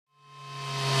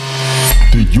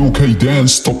UK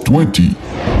Dance Top 20,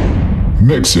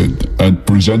 mixed and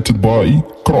presented by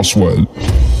Crosswell.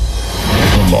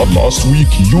 Last week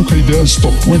UK Dance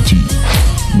Top 20,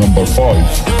 number 5.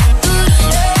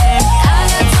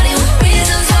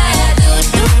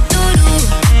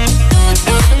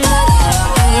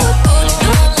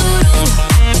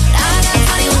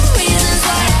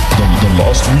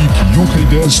 Last week UK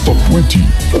Dance Top 20,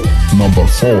 number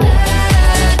 4.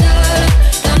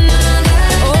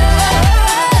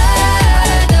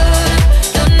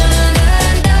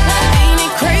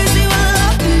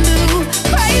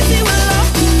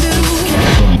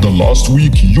 The last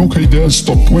week UK Dance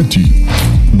Top 20,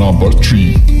 number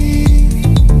 3.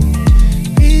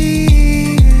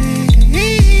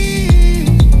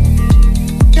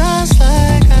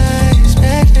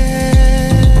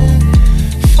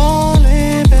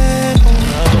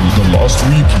 Last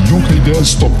week UK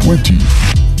Dance Top 20,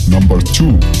 number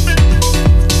 2.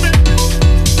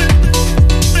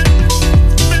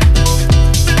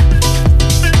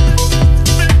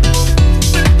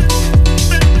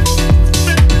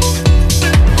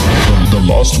 The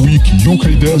last week UK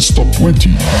Dance Top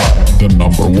 20, the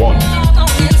number 1.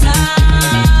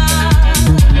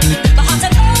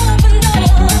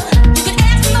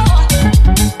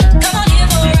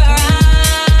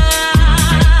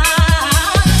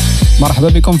 مرحبا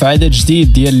بكم في عدد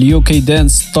جديد ديال اليوكي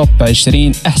دانس توب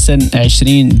 20 احسن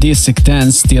 20 ديسك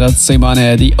دانس ديال هاد السيمانه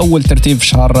هادي. اول ترتيب في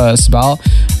شهر 7،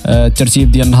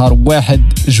 الترتيب ديال نهار 1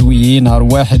 جويي نهار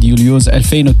 1 يوليوز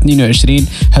 2022.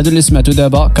 هادو اللي سمعتو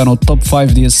دابا كانوا التوب 5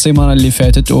 ديال السيمانه اللي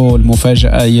فاتت،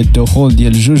 والمفاجاه هي الدخول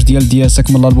ديال جوج ديال دياسك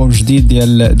من الالبوم الجديد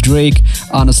ديال دريك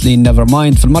Honestly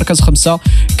Nevermind. في المركز 5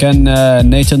 كان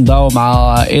نيتن داو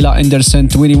مع إيلا اندرسون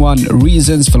 21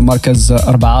 Reasons. في المركز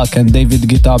 4 كان ديفيد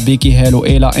جيتا بيكي هالو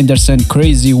إيلا اندرسون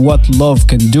Crazy What Love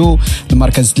Can Do.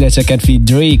 المركز 3 كان في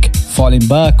دريك Falling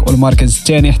Back، والمركز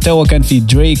الثاني حتى هو كان في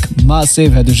دريك Massive.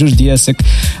 هادو جوج دياسك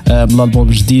من الالبوم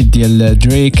الجديد ديال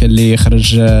دريك اللي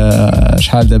خرج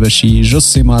شحال دابا شي جوج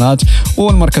سيمانات.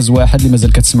 والمركز 1 اللي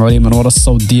مازال كتسمعوا ليه من ورا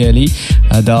الصوت ديالي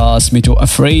هذا سميتو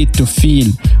Afraid to Feel،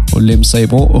 واللي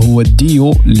مصيبو هو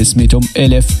الديو اللي سميتهم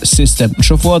LF System.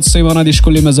 نشوفوا هاد السيمانه هادي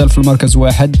شكون اللي مازال في المركز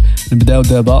 1. نبداو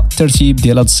دابا الترتيب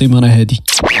ديال هاد السيمانه هادي.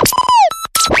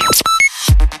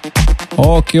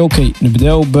 اوكي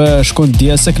نبداو بشكون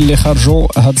دياسك اللي خرجوا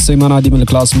هاد السيمانه هادي من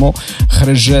الكلاسمو.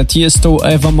 خرج تيستو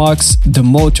ايفا ماكس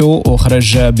دموتو،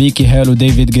 وخرج بيكي هالو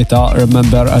ديفيد جيتا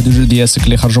ريمبر. هادو جوج دياسك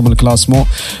اللي خرجوا من الكلاسمو.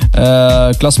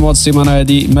 كلاسمو هاد السيمانه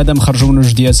هادي مادام خرجوا من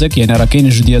جوج دياسك يعني راه كاين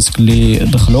جوج دياسك اللي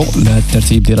دخلوا لهاد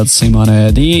الترتيب ديال هاد السيمانه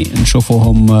هادي،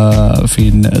 نشوفوهم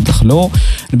فين دخلوا.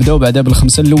 نبداو بعدا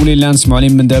بالخمسه الاولين اللي نسمعوا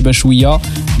عليهم من دابا شويه.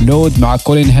 لود مع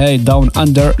كولين هاي داون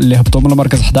اندر اللي هبطوا من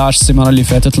المركز 11 السيمانه اللي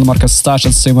فاتت للمركز 16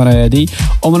 السيمانه هذه،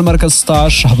 ومن المركز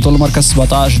 16 هبطوا للمركز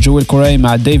 17 جويل كوراي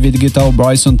مع ديفيد جيتا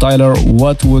وبرايسون تايلر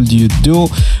وات ويل يو دو.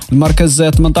 المركز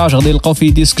 18 غادي نلقاو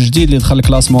فيه ديسك جديد اللي دخل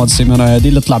الكلاسمون هذه السيمانه هذه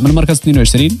اللي طلع من المركز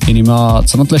 22، يعني ما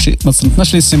تصنتناش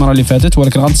ليه السيمانه اللي فاتت،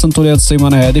 ولكن غنتصنتوا ليه هذه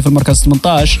السيمانه هذه. في المركز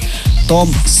 18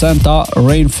 توم سانتا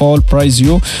رين فول برايز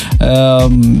يو.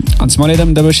 غنسمعوا ليه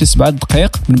من دابا شي 7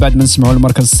 دقائق من بعد ما نسمعوا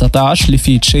المركز 19 اللي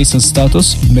فيه تشيس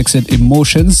ستاتوس ميكسد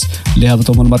ايموشنز اللي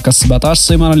هبطوا من المركز 17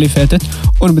 السيمانه اللي فاتت.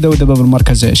 ونبداو دابا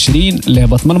بالمركز 20 اللي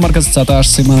هبط من المركز 19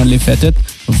 السيمانه اللي فاتت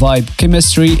فايب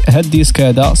كيمستري. هاد الديسك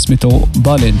هذا سميتو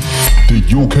بالين.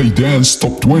 The UK Dance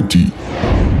Top 20,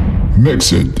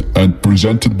 mixed and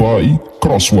presented by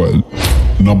Crosswell.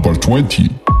 Number 20.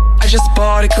 I just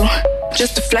bought a girl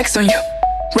just to flex on you.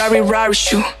 Rari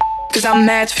shoe, cause I'm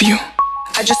mad for you.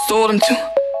 I just sold him too,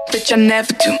 bitch I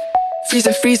never do.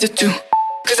 Freezer too,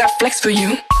 cause I flex for you.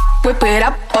 Whip it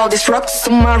up, all these rocks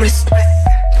on my wrist.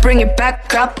 Bring it back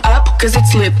up, cause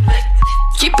it's lit.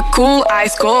 Keep it cool,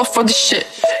 ice cold for the shit.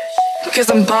 Cause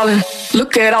I'm ballin',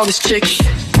 look at all these chicks.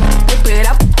 Whip it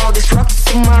up, all these rocks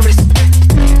on my wrist.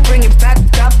 Bring it back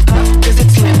up, cause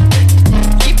it's lit.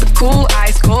 Keep it cool,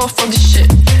 ice cold for the shit.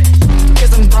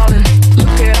 Cause I'm ballin',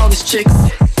 look at all these chicks.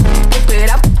 Whip it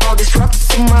up, all these rocks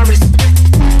on my wrist.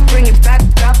 Bring it back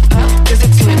up, cause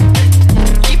it's lit.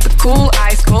 Keep it cool,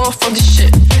 ice cold for the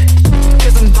shit.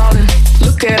 Cause I'm ballin',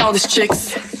 look at all these chicks.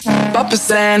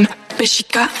 Papa's and bitch, she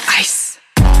got ice.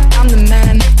 I'm the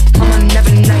man, mama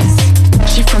never nice.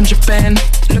 She from Japan,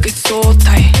 look it's so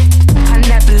tight. I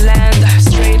never land,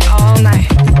 straight all night.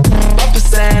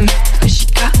 Papa's and bitch, she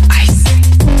got ice.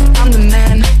 I'm the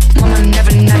man, mama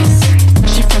never nice.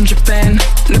 She from Japan,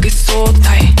 look it's so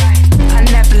tight. I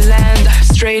never land,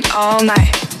 straight all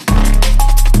night.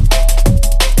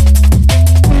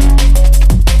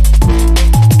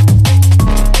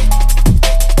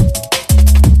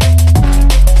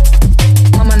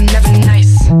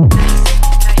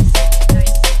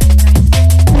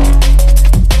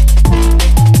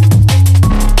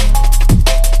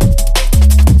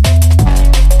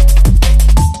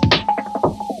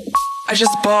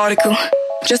 just a particle,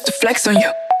 just to flex on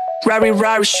you. Rari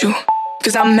Rari shoe,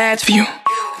 cause I'm mad for you.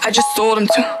 I just told him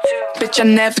to, bitch I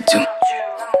never do.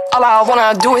 All I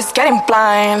wanna do is get him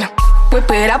blind. Whip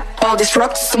it up, all these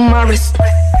rocks on my wrist.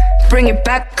 Bring it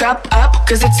back up,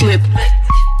 cause it's lit.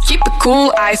 Keep it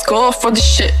cool, ice cold for the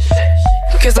shit.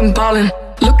 Cause I'm ballin',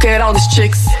 look at all these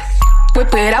chicks.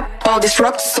 Whip it up, all these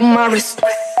rocks on my wrist.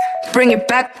 Bring it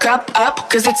back up,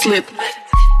 cause it's lit.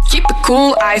 Keep it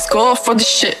cool, ice cold for the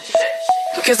shit.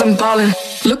 Cause I'm ballin',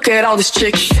 look at all these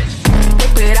chicks.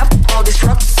 Whip it up, all these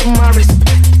rocks on my wrist.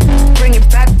 Bring it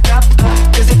back up,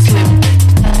 cause it's lit.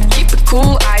 Keep it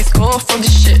cool, ice cold for the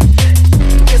shit.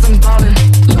 Cause I'm ballin',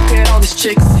 look at all these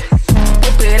chicks.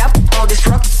 Whip it up, all these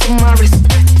rocks on my wrist.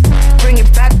 Bring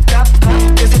it back up,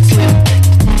 cause it's lit.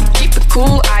 Keep it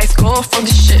cool, ice cold for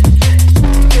the shit.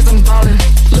 Cause I'm ballin',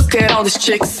 look at all these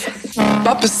chicks.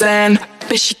 Papa San,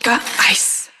 bitch she got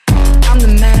ice. I'm the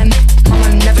man,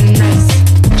 mama never nice.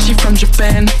 She from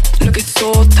Japan, look it's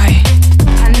so tight.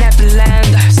 I never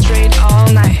land, straight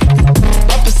all night.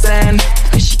 Papa San,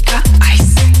 bitch she got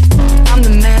ice. I'm the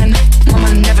man,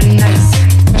 mama never nice.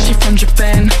 She from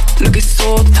Japan, look it's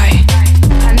so tight.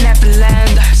 I never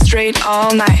land, straight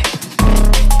all night.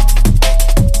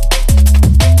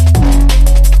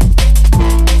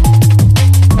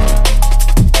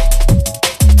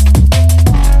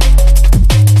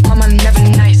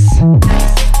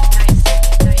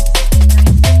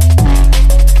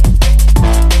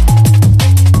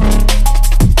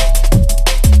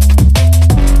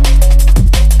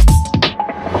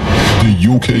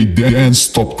 UK Dance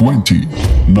Top 20,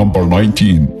 number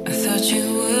 19. I thought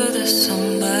you were the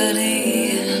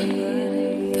somebody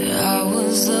that I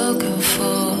was looking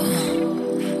for.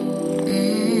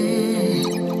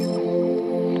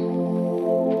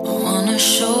 I wanna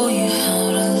show you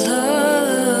how to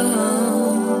love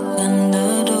and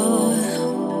adore.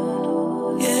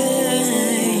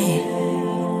 Yeah.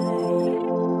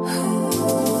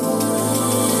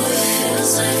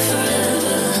 Feels like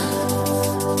forever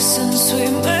since we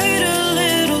made a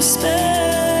little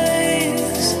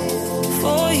space.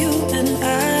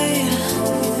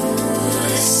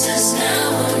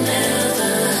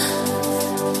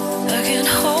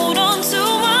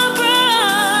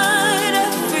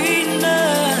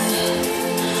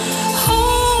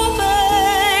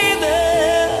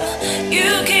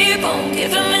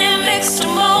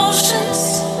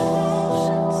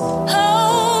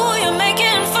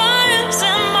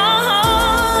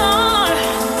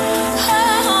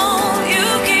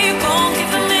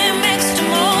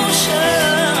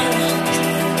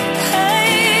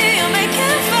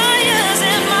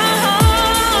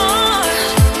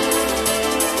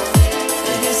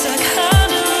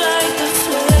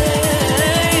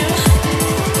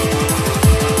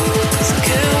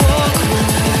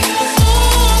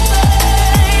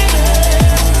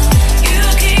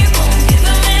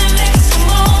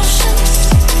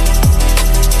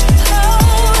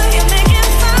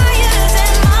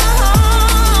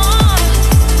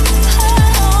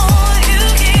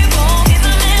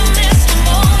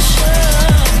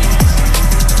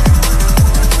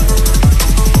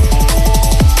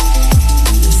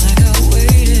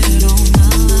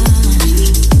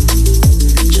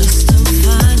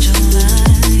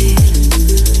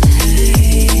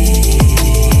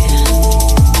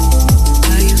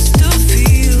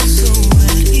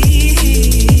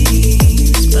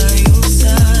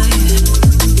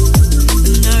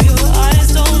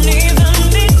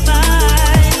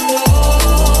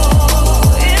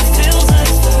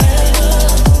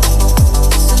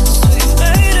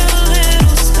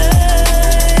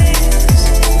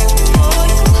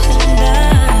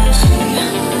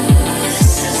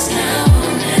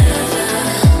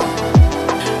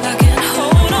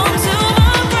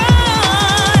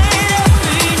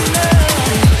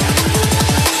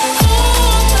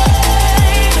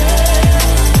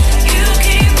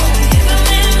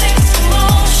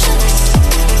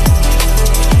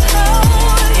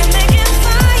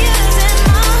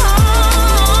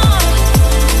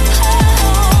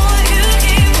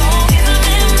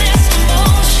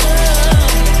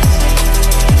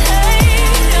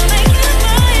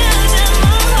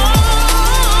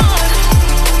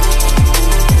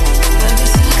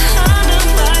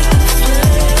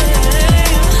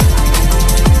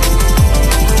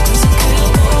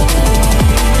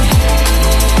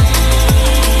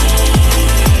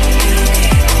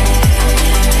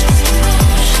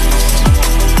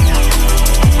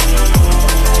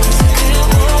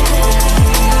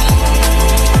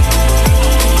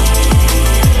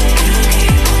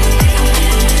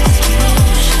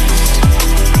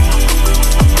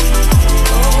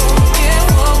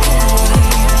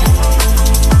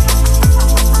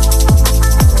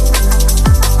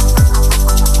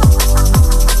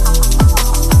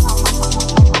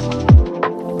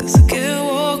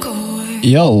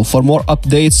 Yo, for more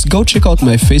updates, go check out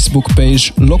my Facebook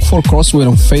page, look for Crosswell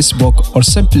on Facebook, or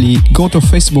simply go to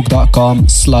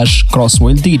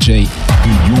facebook.com/CrosswellDJ.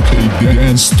 The UK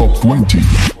Dance Top 20,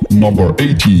 number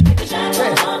 18.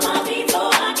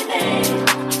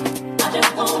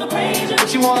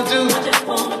 What you wanna do?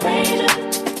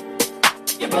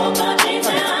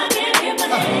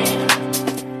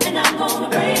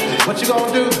 What you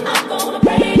gonna do? I'm gonna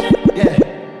praise you. Yeah.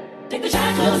 Take the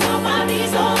shackles off my feet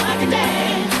so I can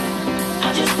dance.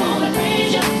 I just wanna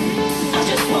praise you. I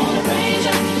just wanna praise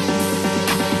you.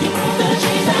 You broke the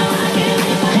chains, now I can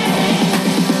lift my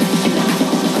hands. And I'm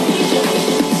gonna praise you.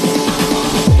 I'm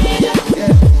gonna praise you.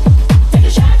 Yeah. Take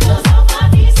the shackles off my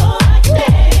feet so I can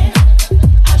dance.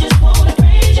 I just wanna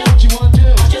praise you. What you wanna do?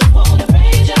 I just wanna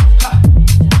praise you. Ha.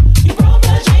 You broke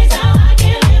the chains, now I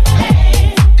can lift my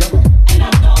hands. Come on. And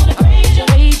I'm gonna praise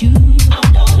you.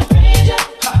 I'm gonna praise you.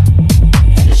 Ha.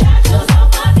 Take the shackles off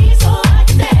my feet so I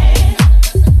can dance.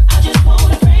 I just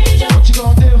wanna praise you. What you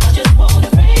gonna do? I just wanna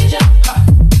praise you. Ha.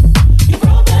 You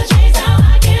broke the chains, now I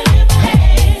can lift my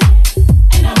hands.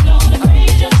 And I'm gonna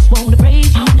praise you. Just wanna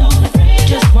praise you. I'm gonna praise you.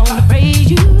 Just wanna praise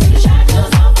you. Take the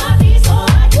shackles off my feet so I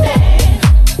can dance.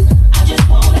 I just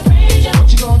wanna praise you.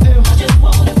 What you gonna do? I just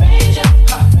wanna praise you.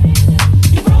 Ha.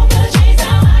 You broke the chains,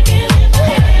 now I can lift my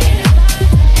hands.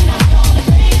 And I'm gonna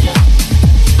praise you.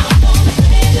 I'm gonna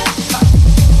praise you.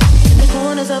 In the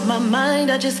corners of my mind,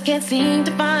 I just can't seem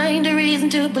to find a reason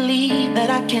to believe that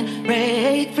I can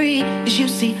break free. 'Cause you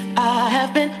see, I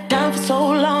have been down for so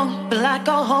long, but like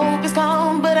all hope is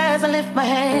gone. But as I lift my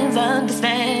hands, I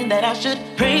understand that I should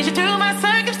praise you through my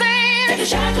circumstance. Take the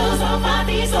shackles off my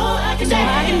feet so I can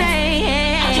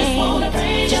dance. I just wanna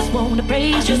praise you. Just wanna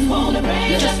praise I just wanna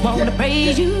praise you. Just wanna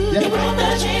praise you. You broke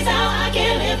the chains, now I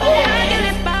can lift my I can hands.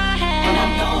 lift my hands. And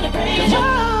I'm gonna praise you. Oh,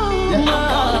 I'm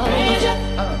gonna praise you.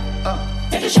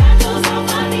 Take the shackles off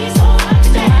my feet so I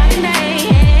can dance.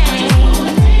 I just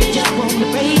wanna praise you. Just wanna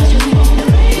praise you. Wanna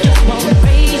praise you. Just wanna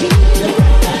praise you. You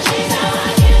broke the chains, now I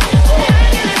can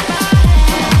lift my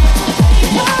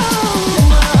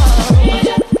hands. Praise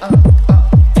you.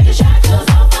 Take the shackles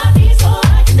off my feet so I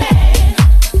can dance.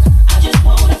 I just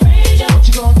wanna praise you. What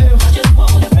you gonna do? I just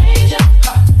wanna praise you.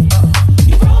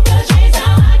 You broke the chains,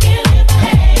 now I can lift my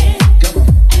hands.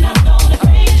 And I'm gonna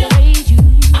praise you.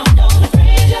 I'm gonna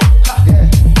praise you.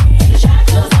 Take the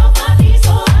shackles off my feet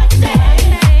so I can dance.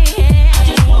 I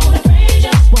just wanna praise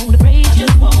you. Wanna praise you.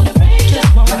 Just wanna praise you.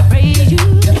 Just wanna praise you.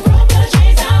 You broke the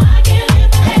chains, now I can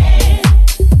lift my hands.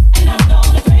 And I'm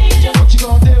gonna praise you. What you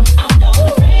gonna do? I'm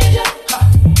gonna praise you.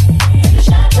 Take the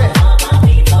shackles off my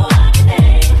feet so I can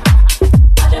dance.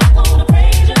 I just wanna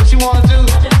praise you. What you wanna do? I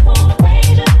just wanna praise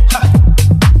you.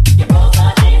 You broke the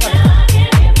chains, now I can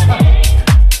lift my hands.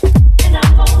 And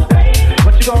I'm gonna praise you.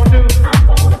 What you gonna do? I'm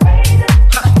gonna praise you.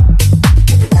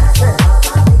 Take the shackles off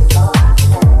my feet so I can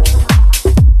dance.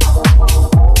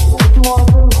 What you wanna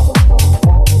do?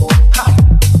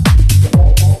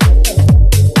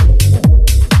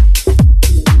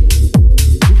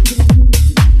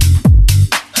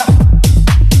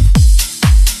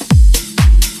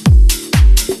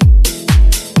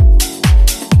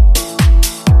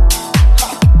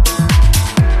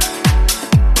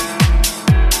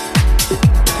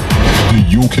 The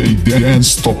UK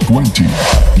Dance Top 20,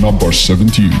 number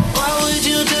 17. What would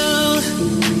you do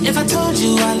if I told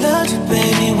you I loved you,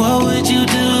 baby? What would you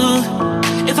do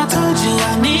if I told you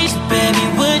I need you, baby?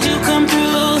 Would you come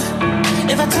through?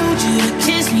 If I told you to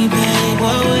kiss me, baby,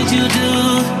 what would you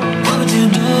do? What would you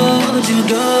do? What would you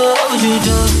do? What would you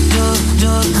do?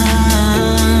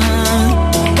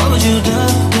 What would you do?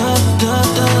 What would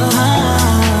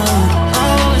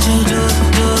you do?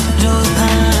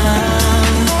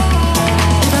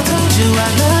 If I told you I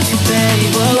love you, baby,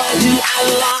 what would you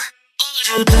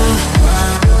do?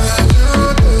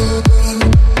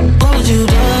 What would you do? What would you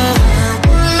do?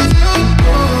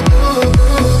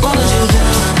 What would you do?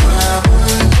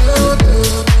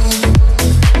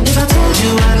 If I told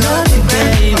you I love you,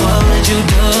 baby, what would you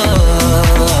do?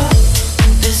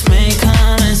 This may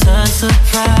come as a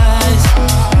surprise,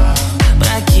 but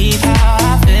I keep how I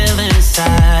feel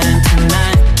inside. And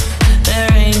tonight,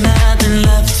 there ain't nothing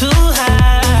left to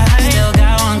hide. Still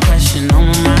got one question on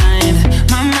my mind,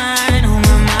 on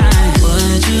my mind.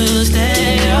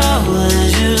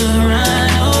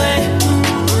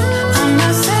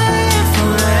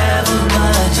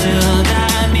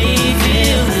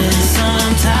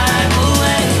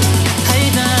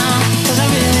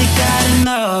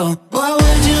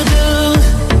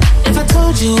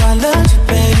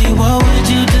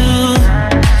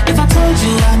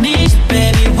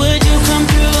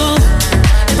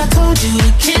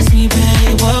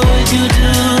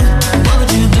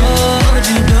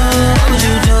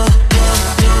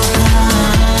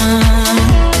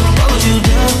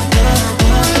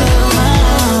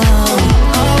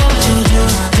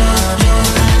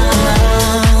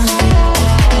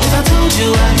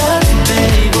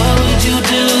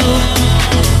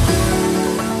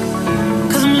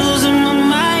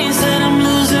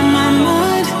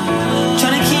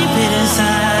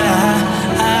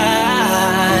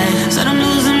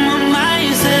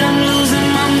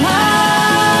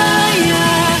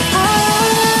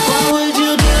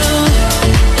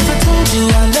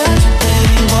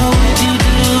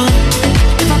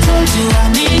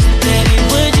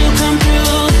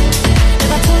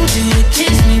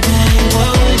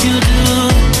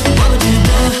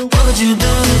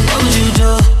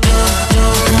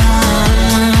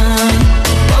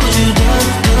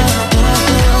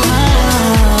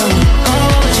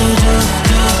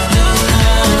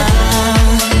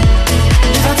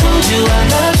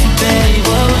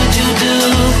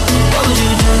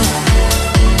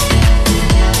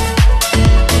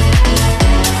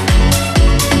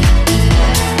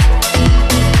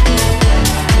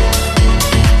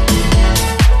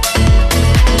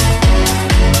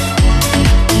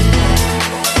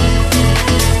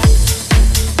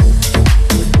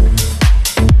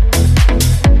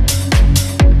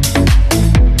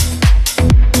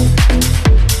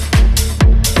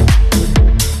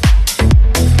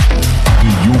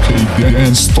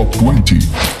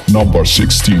 number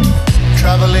 16.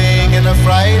 Traveling in a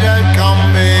freighter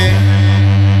combi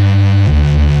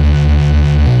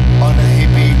on a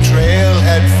hippie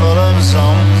trailhead full of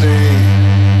zombies.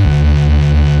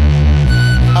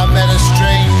 I met a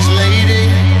strange lady,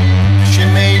 she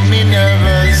made me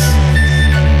nervous.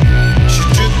 She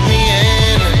took me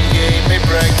in and gave me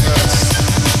breakfast.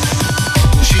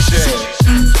 She said,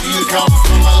 do you come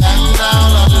from a land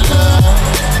down under,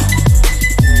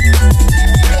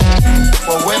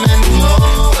 where women glow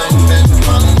and men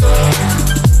wonder?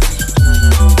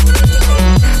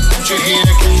 Can't you hear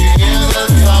the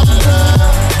thunder?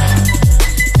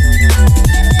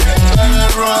 You better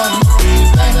run, you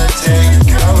better take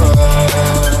cover.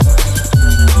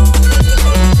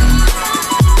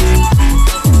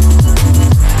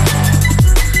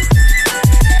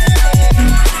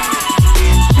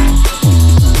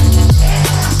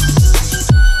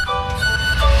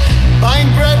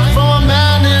 Buying bread from a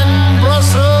man in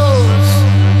Brussels.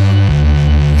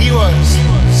 He was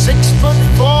 6'4"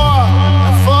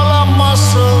 and full of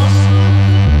muscle.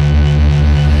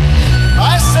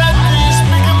 I said, do you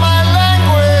speak in my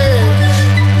language?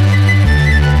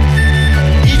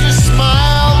 He just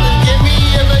smiled and gave me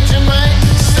a Vegemite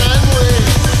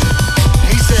sandwich.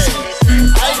 He said,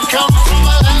 I come from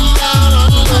a land down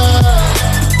under,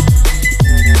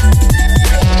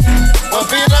 where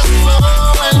people slow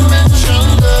and men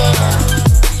chunder.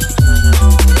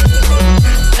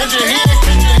 Can you hear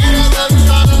the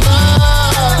thunder?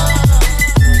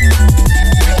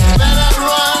 You better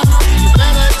run, you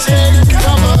better take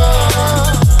cover.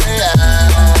 Yeah.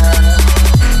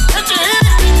 Can you hear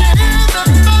the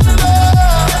thunder?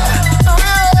 Oh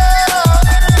yeah.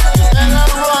 You better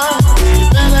run, you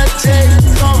better take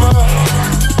cover.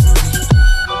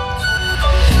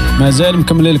 مازال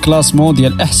مكملين الكلاسمون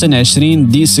ديال احسن 20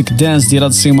 ديسك دانس ديال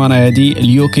هاد السيمانه هادي،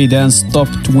 اليو كي دانس توب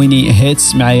 20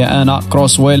 هيتس. معايا انا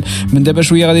كروسويل. من دابا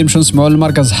شويه غادي نمشيو نسمعوا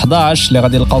المركز 11 اللي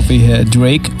غادي نلقاو فيه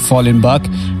دريك فولين باك.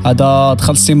 هذا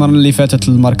دخل السيمانه اللي فاتت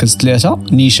للمركز 3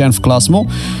 نيشان في كلاسمو،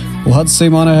 وهاد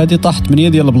السيمانه هادي طاح 8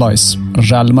 ديال البلايص،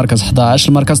 رجع للمركز 11.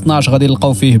 المركز 12 غادي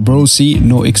نلقاو فيه بروسي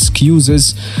نو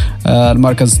اكسكيوزز.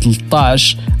 المركز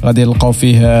 13 غادي نلقاو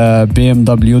فيه بي ام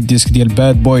دبليو الديسك ديال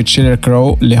باد بوي تشيلر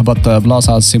كرو اللي هبط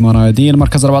بلاصه هاد السيمانه هادي.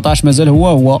 المركز 14 مازال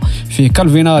هو فيه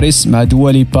كالفين هاريس مع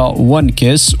دواليبا وان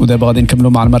كيس. ودابا غادي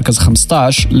نكملوا مع المركز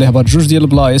 15 اللي هبط جوج ديال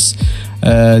البلايص،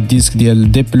 الديسك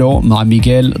ديال ديبلو مع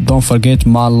ميغيل دون فورغيت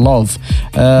ماي لوف.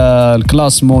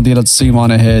 الكلاسمون ديال هاد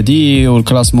السيمانه هادي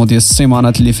والكلاسمون ديال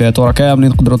السيمانات اللي فاتوا راه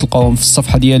كاملين تقدروا تلقاوهم في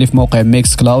الصفحه ديالي في موقع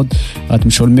ميكس كلاود.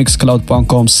 غتمشيو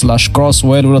لميكسكلاود.com/crosswell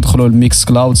ولا دخلوا لميكس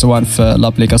كلاود سواء في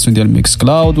لابليكاسيون ديال ميكس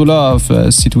كلاود ولا في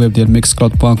السيت ويب ديال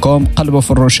ميكسكلاود.com. قلبوا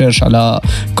في الريشيرش على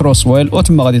كروسويل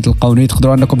وتما غادي تلقاوني.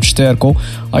 تقدروا انكم تشتركوا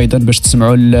ايضا باش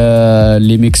تسمعوا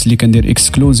لي ميكس اللي كندير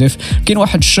اكسكلوزيف. كاين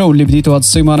واحد الشو اللي بديتو هاد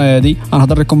السيمانه هادي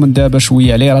غنهضر لكم من دابا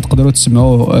شويه عليه، راه تقدروا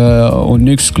تسمعوه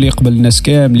ونكسكلي قبل الناس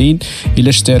كاملين الا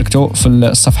اشتركتوا في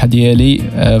الصفحه ديالي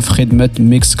في خدمه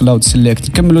ميكس كلاود سيليكت.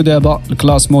 نكملوا دابا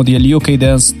الكلاسمون ديال يو كي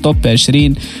دانس توب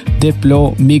 20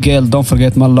 ديبلو ميغيل دون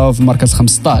فورغيت ماي لوف مركز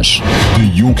 15.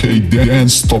 The UK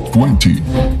Dance Top 20,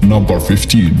 number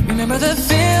 15. Remember the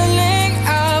feeling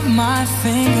of my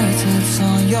fingertips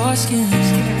on your skin,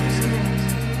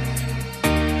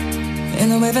 and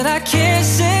the way that our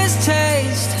kisses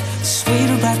taste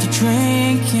sweeter after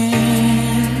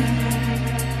drinking,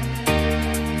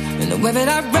 and the way that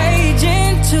I rage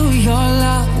into your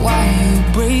love while you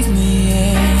breathe me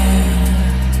in,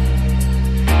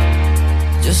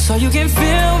 just so you can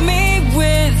fill me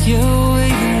with you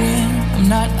even when I'm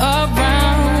not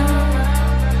around.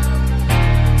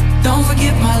 Don't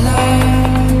forget my love.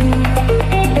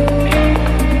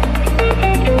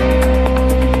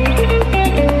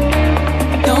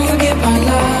 Don't forget my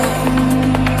love.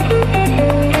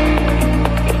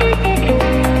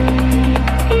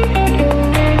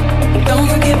 Don't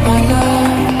forget my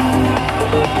love.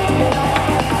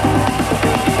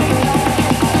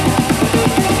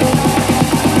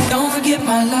 Don't forget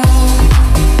my love.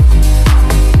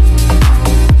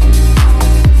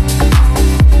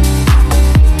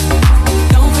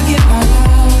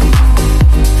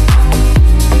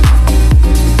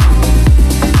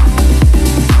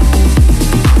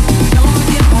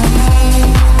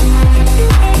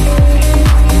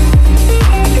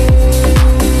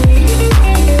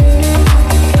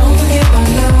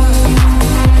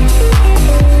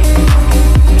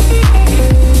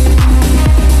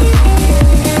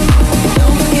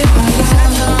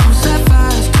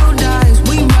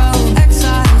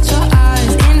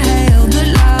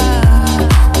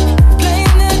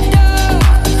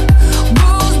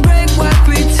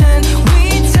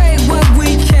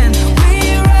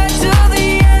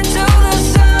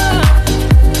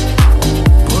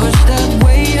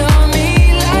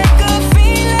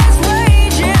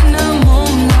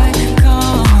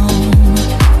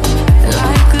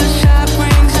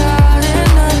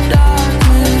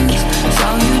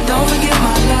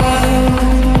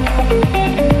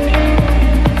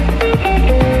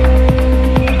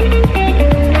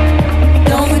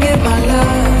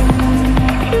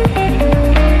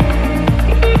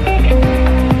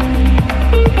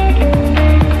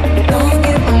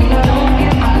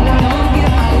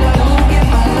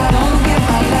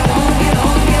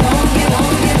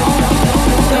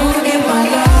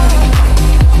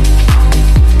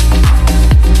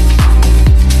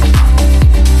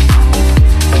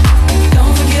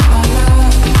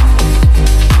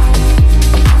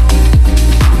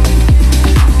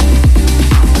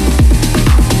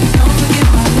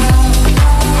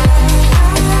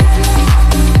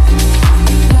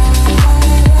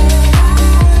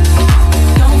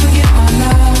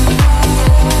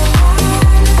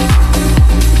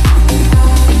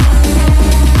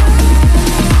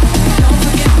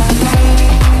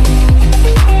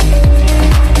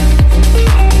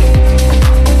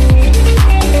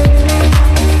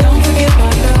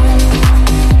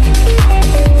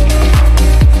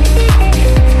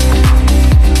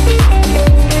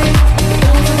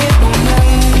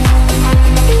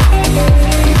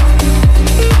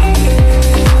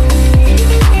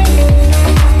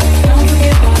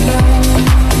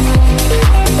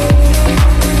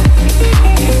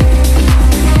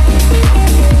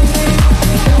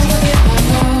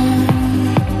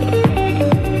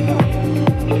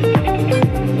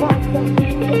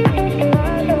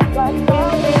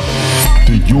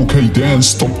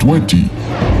 Top 20.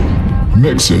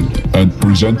 Mixed and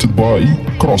presented by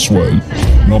Crosswell.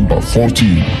 Number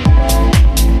 14.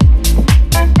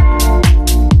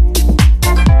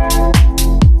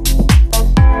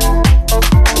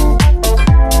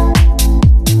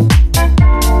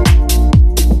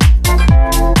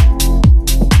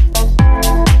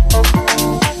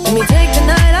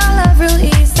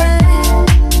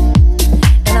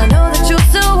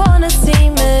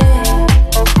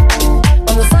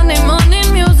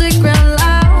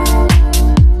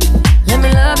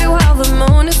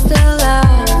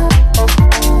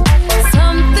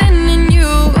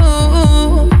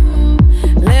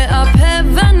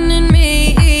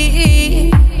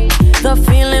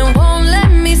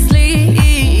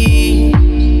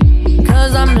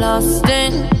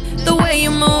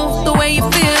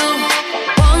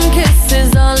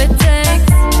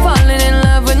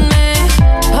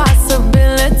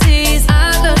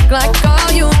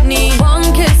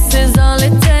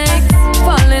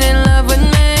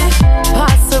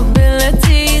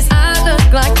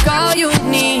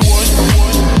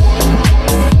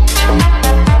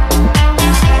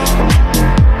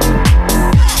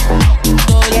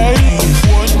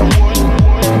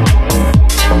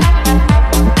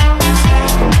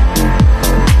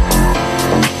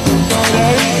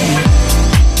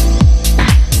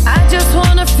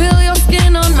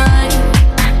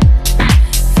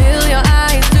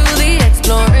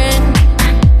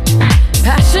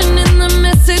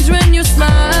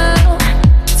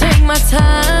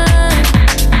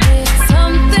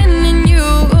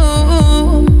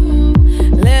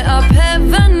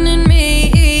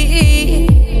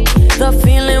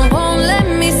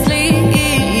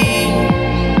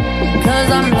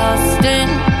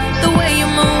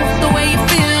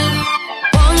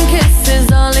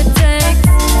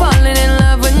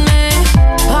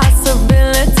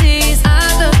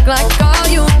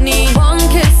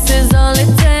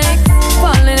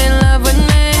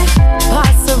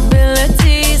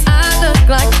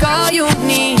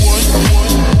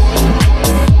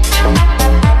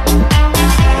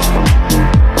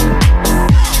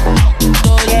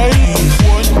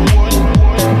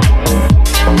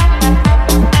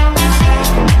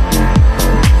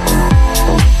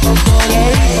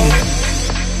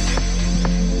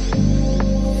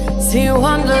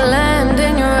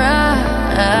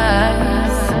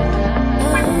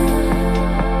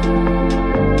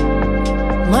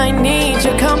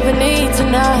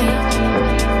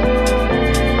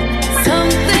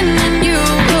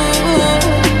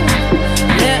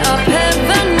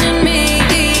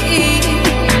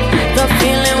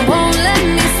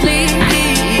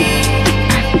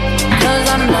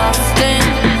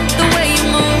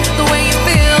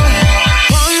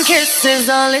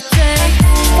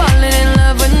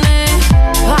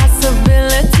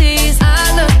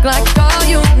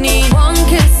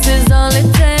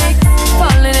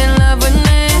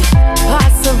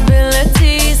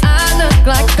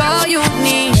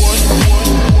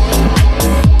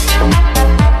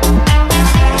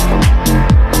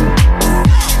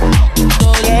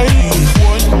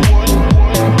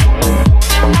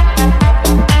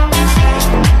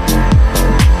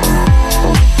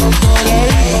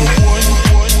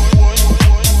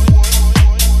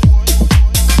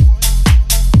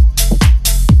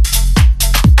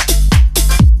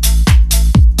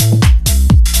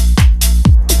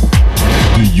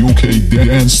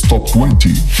 Dance Top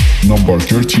 20, number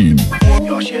 13.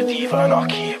 Yo, she a diva and I'll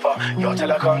keep her. Yo, tell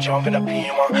her come jump in the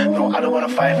beamer. No, I don't wanna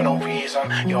fight for no reason.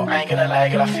 Yo, I ain't gonna lie,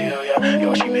 girl, I feel ya.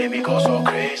 Yo, she made me go so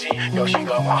crazy. Yo, she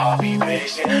got my heartbeat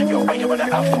racing. Yo, when you wanna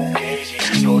have full crazy.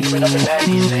 Yo, you been up in like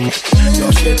these ladies.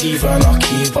 Yo, she a diva and I'll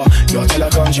keep her. Yo, tell her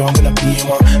come jump in the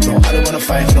beamer. No, I don't wanna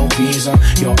fight for no reason.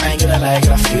 Yo, I ain't gonna lie,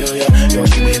 girl, I feel ya. Yo,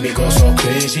 she made me go so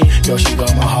crazy. Yo, she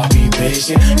got my heartbeat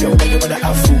racing. Yo, when you wanna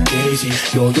have full crazy.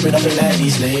 Yo, you been up in like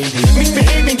these ladies.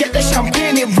 Misbehaving, get the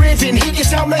champagne in raving. Heat your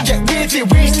sound and get raving.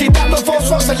 Wasted, that love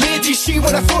falls was a lady. She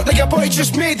when I thought like a boy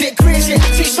just made it crazy.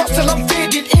 See shots till I'm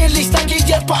faded. A-list, I get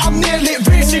yet, but I'm nearly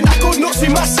racing. I go nuts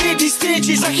in my Mercedes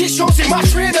stages. I get shots in my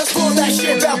trainers. For that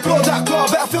shit, better blow that car.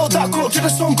 Better fill that cup till the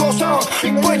sun goes down.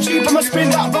 Big boy cheap, I'ma spin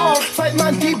that round. Fight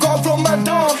man deep, gone from man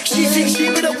down. She thinks she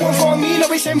be the one for me.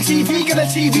 Now it's MTV, got a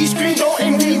TV screen. Don't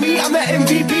envy me, I'm the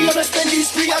MVP. On a spending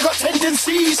spree, I got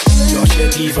tendencies. Yo, she a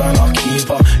diva and I'll keep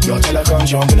her. Yo, tell her come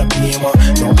jump in the beamer.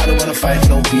 No, I don't wanna fight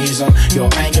for no reason. Yo,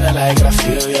 I ain't gonna lie, girl, I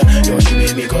feel ya. Yo, she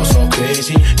made me go so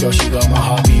crazy. Yo, she got my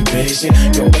heartbeat racing.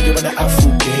 Yo, when you wanna have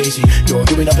full crazy. Yo,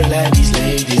 you been up in like these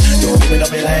ladies. Yo, you been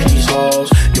up in like these hoes.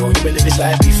 Yo, you been live this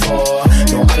life before.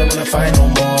 Yo, I don't wanna fight no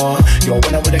more. Yo,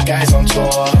 when I'm with the guys on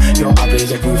tour. Yo, I blaze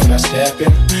the roof and I step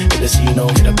in. With the scene, no,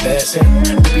 get a blessing.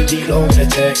 BBD low with the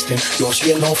texting. Yo,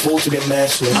 she ain't no fool to be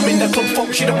messed with. I'm in the club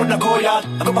fuck, she don't wanna go yard.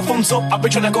 I got my thumbs up, I've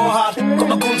been tryna go hard. Got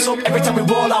my guns up, every time we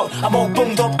roll out. I'm all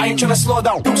bummed up, I ain't tryna slow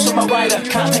down. Bruce on my rider,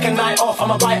 can't take a night off.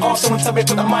 I'm a bite off, someone tell me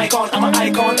put the mic on. I'm an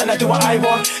icon, and I do what I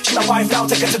want. She my wife now,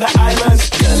 take her to the islands.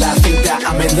 Girl, I think that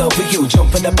I'm in love with you.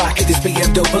 Jump in the back of this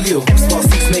BMW. M-Sport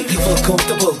seats make you feel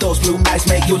comfortable. Those blue eyes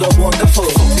make you look wonderful.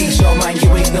 Fuck these your mind,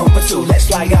 you ain't number two. Let's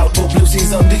fly out, put blue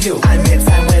seas under you. I make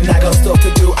time when I got stuff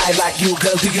to do. I like you,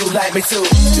 girl, do you like me too?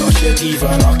 Yo, she a diva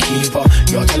and I'll keep her.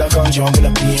 Yo, tell her come jump in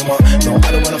a beamer. No,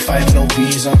 I don't wanna fight for no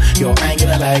reason. Yo, I ain't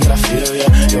gonna lie, girl, I feel ya.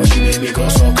 Yo, she made me go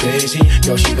so crazy.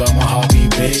 Yo, she got my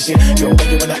heartbeat racing. Yo, when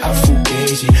you wanna have food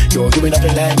crazy. Yo, you ain't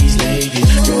nothing like these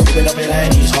ladies. Yo, you ain't nothing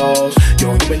like these hoes.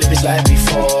 Yo, you ain't live this life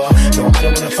before. No, I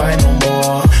don't wanna fight no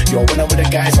more. Yo, when I'm with the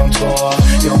guys on tour.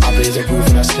 Yo, I blaze a groove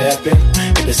and I step in.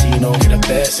 Hit the scene, no, get a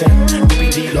blessing.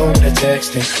 BBD low with the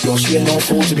texting. Yo, she ain't no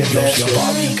fool to be blessed. Yo, she a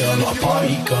Barbie girl, not a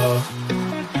party girl.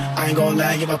 I ain't gon'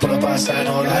 lie, if I pull up outside,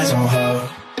 all eyes on her.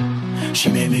 She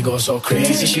made me go so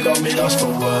crazy, she got me lost for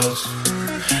words.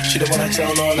 She don't wanna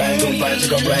tell no lies, good vibes,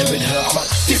 got right with her. I'm a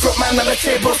different man on the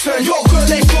table turn. Yo, girl,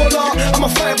 let's roll on. I'm a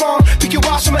fire on. Pick your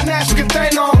ass from a nice, we can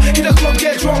dine on. Hit the club,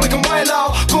 get drunk, we can wild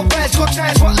out. Good vibes, good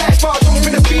times, what life's for. Jump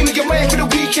in the beam, we can wait for the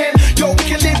weekend. Yo, we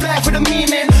can live life with a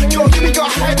meaning. Yo, you ain't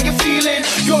got high, we can feeling.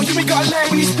 Yo, you ain't got line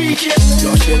when you speaking.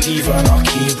 Yo, she a diva and I'll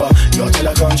keep her. Yo, tell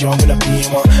her come jump in a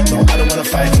beamer. No, I don't wanna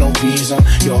fight for no reason.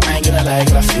 Yo, I ain't gonna lie,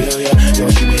 girl, I feel ya.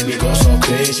 Yo, she made me go so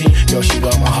crazy. Yo, she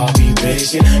got my heartbeat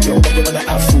racing. Yo, when you wanna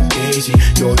have food crazy.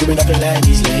 Yo, you ain't nothing like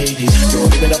these ladies. Yo,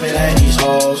 you ain't nothing like these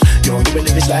hoes. Yo, you ain't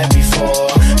live this life before.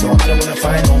 No, I don't wanna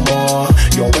fight no more.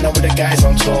 Yo, when I'm with the guys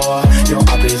on tour. Yo,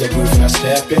 I blaze a groove and I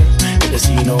step in. Hit the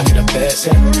scene, no, get a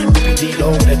blessing. BBD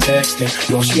low with the texting.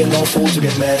 Yo, she ain't no fool to be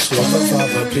messed with. Her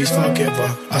father, please forgive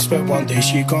her. I swear one day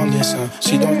she gon' listen.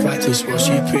 She don't practice what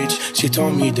she preach. She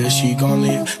told me that she gon'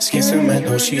 leave. Skin cement,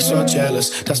 oh, she's so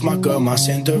jealous. That's my girl, my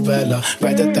Cinderella.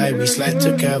 Ride or die, we slide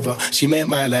together. She made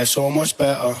my life so much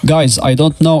better. Guys, I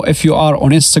don't know if you are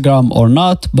on Instagram or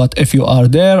not, but if you are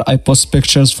there, I post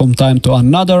pictures from time to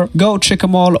another. Go check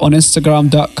them all on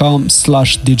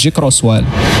Instagram.com/DJ Crosswell.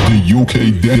 The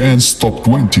UK Dance Top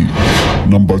 20.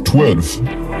 Number 12.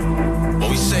 What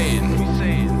we saying?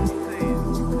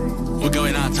 We're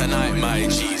going out tonight, my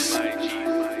G's.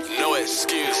 No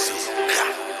excuses.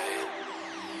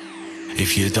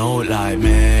 If you don't like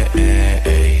me,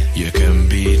 you can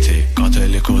beat it. Got a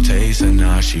little taste and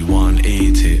now she won't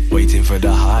eat it. Waiting for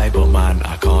the high, but man,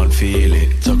 I can't feel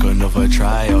it. Took another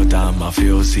try, oh damn, I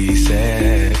feel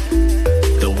seasick.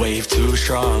 The wave too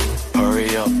strong.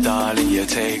 Hurry up, darling, you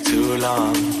take too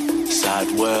long.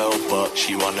 Sad world, but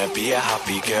she wanna be a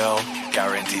happy girl.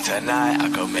 Guarantee tonight I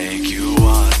can make you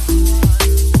one.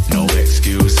 No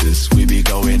excuses, we be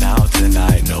going out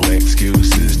tonight, no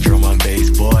excuses. Drum and bass,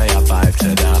 boy, I vibe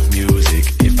to that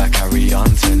music. If I carry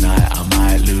on tonight, I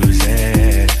might lose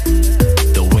it.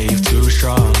 The wave too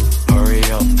strong. Hurry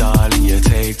up, darling, you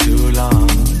take too long.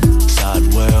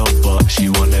 Sad world, but she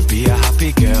wanna be a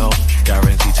happy girl.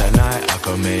 Guarantee tonight I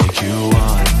can make you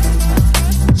one.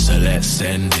 So let's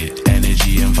send it.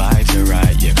 Energy and vibes are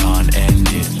right, you can't end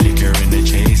it. Liquor in the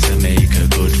chase and make a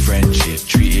good friendship.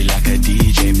 Treat it like a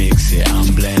DJ, mix it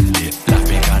and blend it.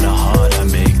 Laughing kinda hard, I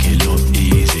make it look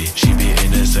easy. She be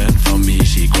innocent for me,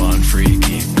 she gone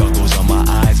freaky. Goggles on my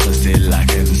eyes, but still I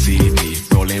can see me.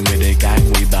 Rolling with the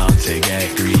gang, we bound to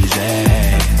get greasy.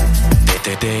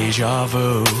 Deja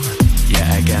vu,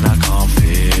 yeah again I can't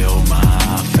feel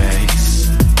my face.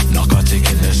 Narcotic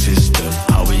in the system,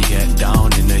 how we get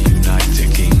down in the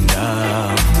United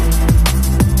Kingdom.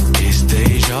 It's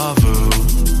deja vu,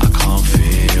 I can't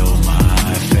feel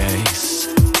my face.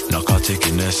 Narcotic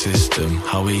in the system,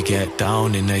 how we get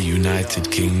down in the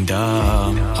United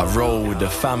Kingdom. I roll with the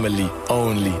family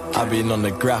only. I've been on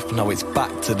the graph, now it's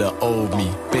back to the old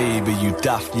me. Baby, you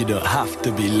daft, you don't have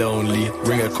to be lonely.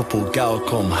 Bring a couple gal,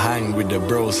 come hang with the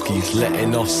broskies.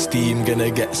 Letting off steam, gonna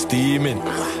get steaming.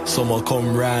 Summer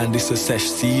come round, it's a sesh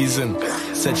season.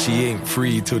 Said she ain't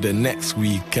free till the next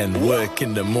weekend. Work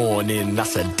in the morning,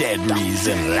 that's a dead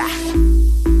reason.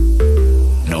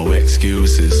 No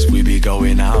excuses, we be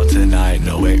going out tonight,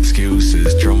 no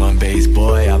excuses. Drum and bass,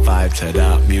 boy, I vibe to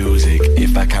that music.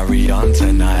 If I carry on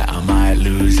tonight, I might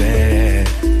lose it.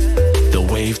 The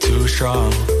wave too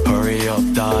strong, hurry up,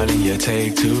 darling, you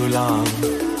take too long.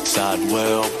 Sad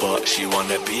world, but she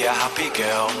wanna be a happy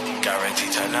girl. Guarantee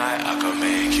tonight I can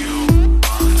make you.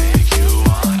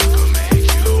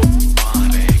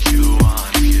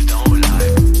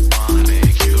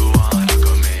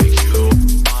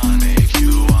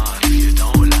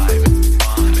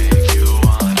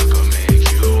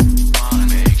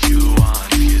 You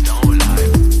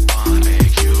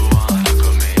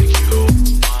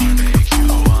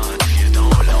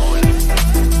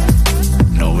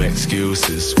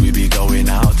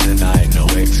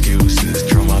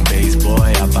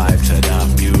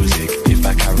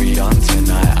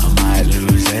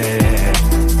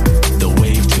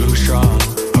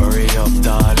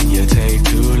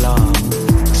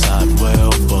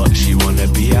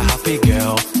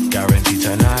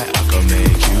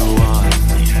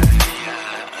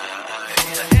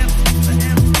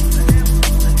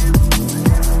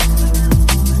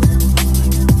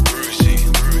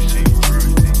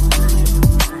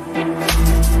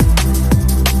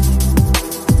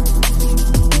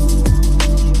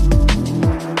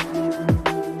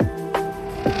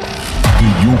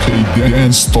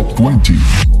Dance Top 20.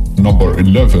 Number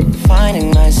 11. Finding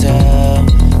myself,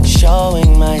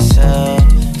 showing myself,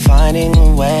 finding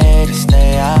a way to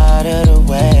stay out of the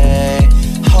way.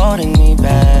 Holding me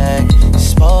back,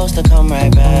 supposed to come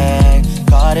right back.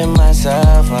 Guarding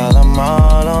myself while I'm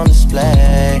all on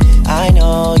display. I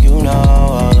know you know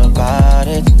all about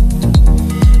it.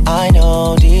 I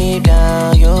know deep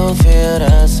down you feel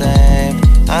the same.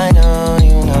 I know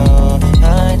you know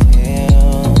I feel.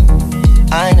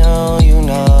 I know you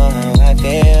know how I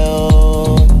feel.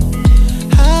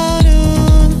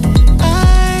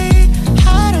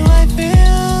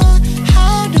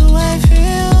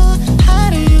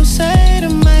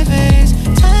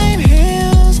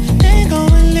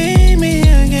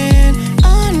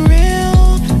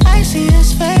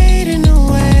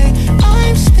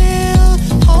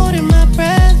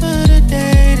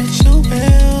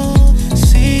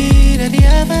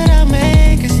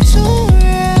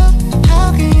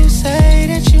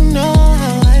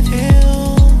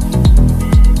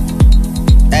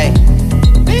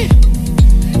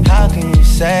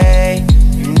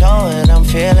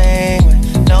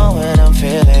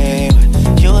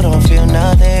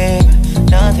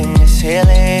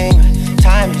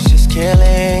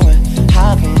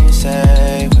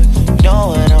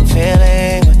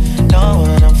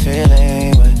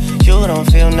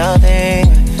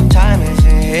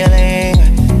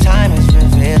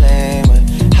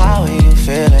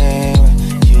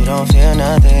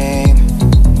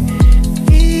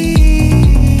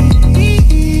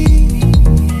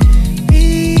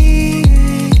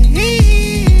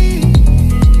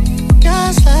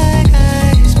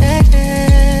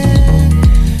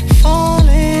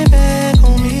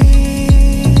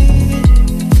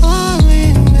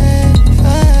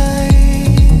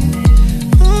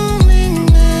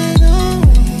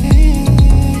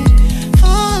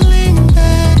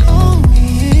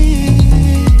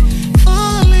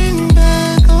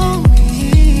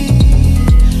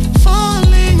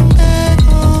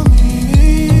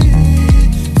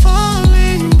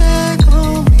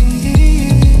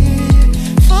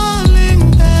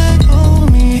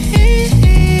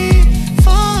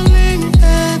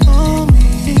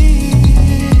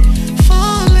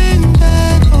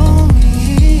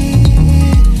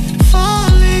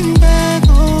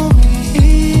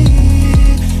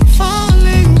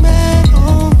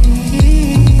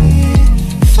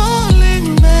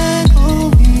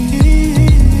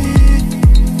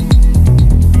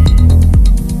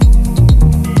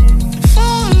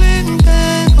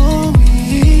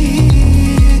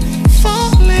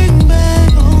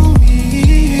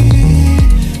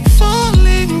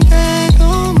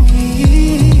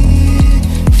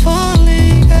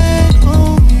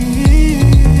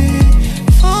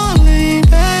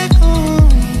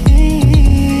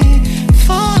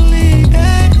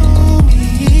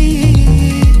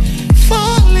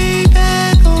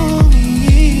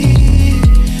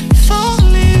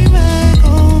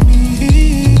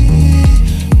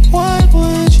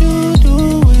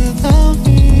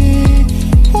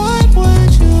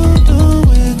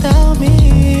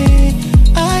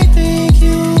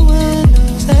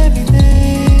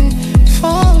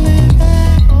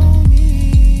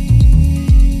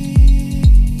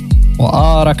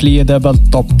 راك ليا دابا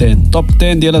التوب 10 توب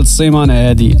 10 ديال هاد السيمانه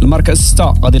هادي. المركز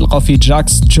 6 غادي نلقاو فيه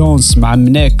جاكس جونز مع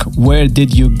منيك وير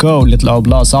ديد يو جو اللي طلعوا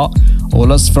بلاصه،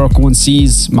 ولاست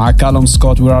فريكونسيز مع كالوم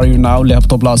سكوت وير ار يو ناو اللي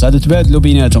هبطوا بلاصه. هادو تبادلوا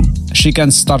بيناتهم، شي كان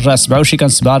 6 رجع 7 وشي كان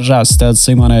 7 رجع 6 هاد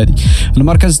السيمانه هادي.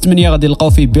 المركز 8 غادي نلقاو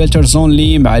فيه بيلترز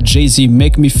اونلي مع جايزي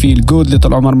ميك مي فيل جود اللي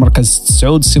طلعوا من المركز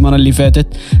 9 السيمانه اللي فاتت.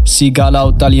 سيغالا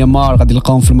وتاليا مار غادي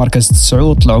نلقاوهم في المركز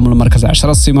 9 طلعوا من المركز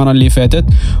 10 السيمانه اللي فاتت.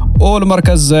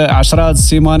 والمركز 10 هاد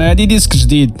السيمانه هادي ديسك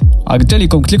جديد. قلت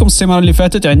لكم السيمانه اللي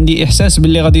فاتت عندي احساس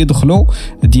باللي غادي يدخلوا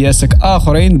دياسك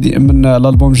اخرين من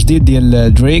الالبوم جديد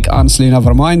ديال دريك انسلي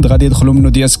نيفر مايند، غادي يدخلوا منه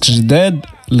دياسك جداد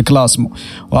الكلاسمو،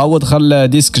 وهو دخل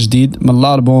ديسك جديد من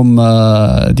الالبوم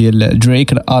ديال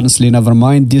دريك انسلي نيفر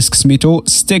مايند، ديسك سميتو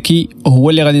ستيكي، هو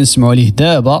اللي غادي نسمعوا عليه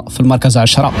دابا في المركز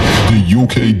 10. The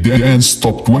UK Dance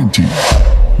Top 20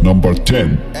 Number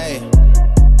 10. Hey,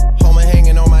 Homer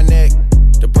hanging on my neck.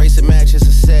 The bracelet match is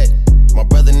a set. My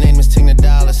brother name is Tina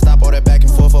Dollar. Stop all that back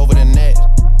and forth over the net.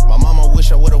 My mama wish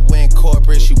I would've went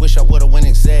corporate. She wish I would've went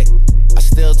exec. I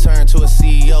still turn to a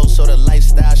CEO, so the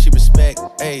lifestyle she respect.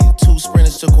 Hey, 2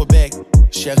 sprinters to Quebec.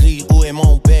 Cherie, où est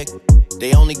mon bec?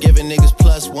 They only giving niggas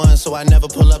 +1, so I never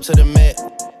pull up to the Met.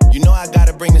 You know I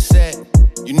gotta bring the set.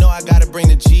 You know I gotta bring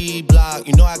the G block.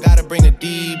 You know I gotta bring the D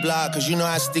block, cause you know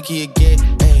how sticky it get.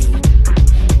 Hey.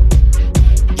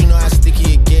 You know how sticky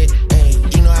it get. Hey.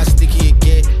 You know how sticky it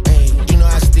get. Hey. You know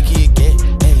how sticky it get.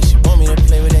 Hey. She want me to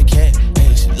play with that cat.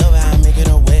 Hey. She love how I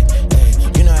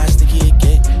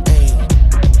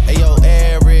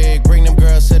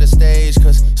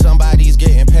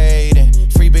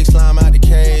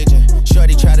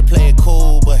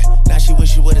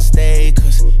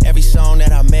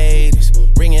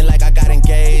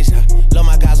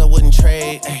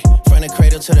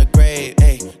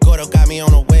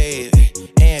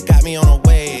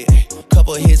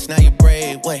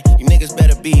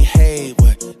get hate,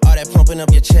 what? All that pumping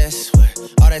up your chest, what?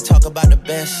 All that talk about the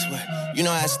best, what? You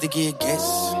know how sticky it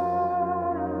gets.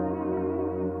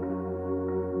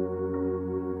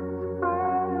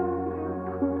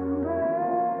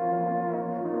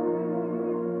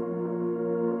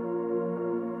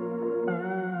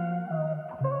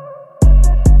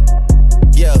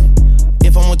 Yeah,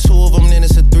 if I'm with two of them, then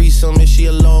it's a threesome. If she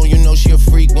alone, you know she a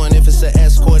freak one. If it's an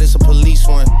escort, it's a police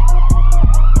one.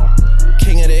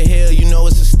 King of the hill, you know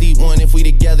it's a steep one. If we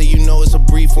together, you know it's a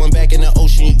brief one. Back in the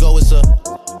ocean, you go, it's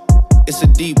a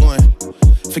deep one.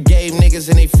 Forgave niggas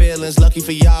and they feelings. Lucky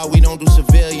for y'all, we don't do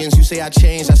civilians. You say I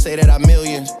changed, I say that I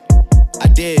millions. I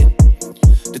did.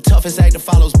 The toughest actor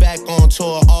follows back on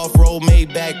tour. Off-road,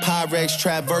 made back, Pyrex,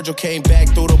 trap. Virgil came back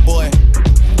through the boy.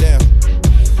 Damn.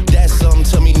 That's something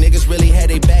to me. Niggas really had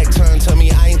their back turned to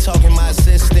me. I ain't talking my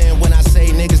assistant when I say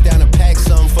niggas down to pack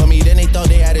something for me. Then they thought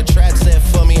they had a trap set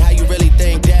for me. How you really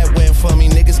think that went for me?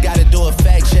 Niggas gotta do a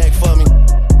fact check for me.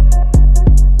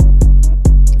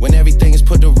 When everything is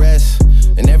put to rest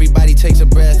and everybody takes a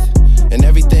breath and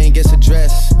everything gets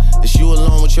addressed, it's you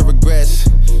alone with your regrets.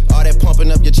 All that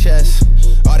pumping up your chest,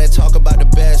 all that talk about the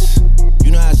best.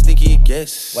 You know how sticky it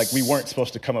gets. Like, we weren't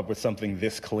supposed to come up with something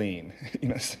this clean. You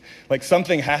know, like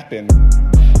something happened.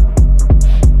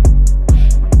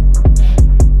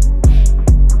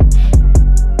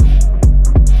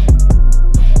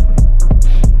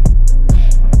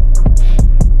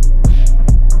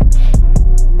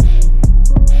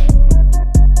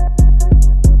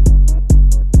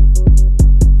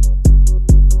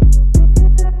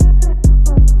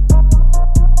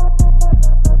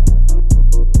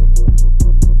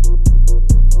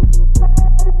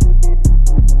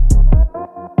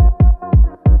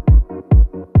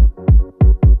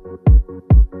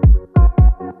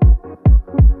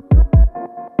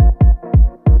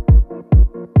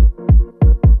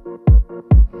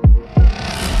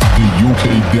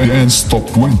 Dance Top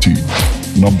 20,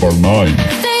 number 9.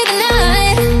 Stay the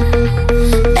night,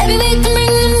 baby, we can bring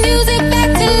the music back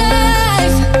to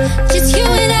life. Just you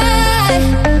and I.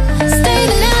 Stay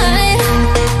the night,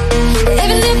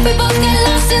 even if we both get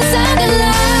lost inside the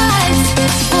lights,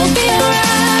 we'll be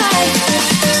alright.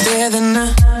 Stay the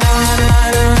night.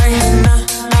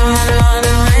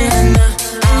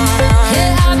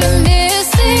 Yeah, I've been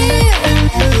missing.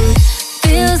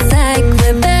 Feels like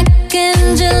we're back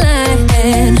in July.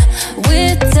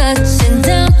 We're touching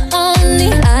down on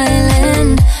the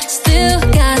island. Still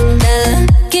got that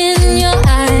look in your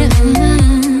eye.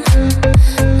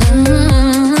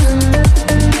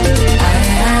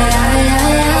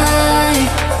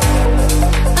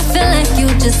 I feel like you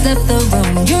just left the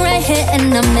room. You're right here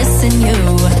and I'm missing you.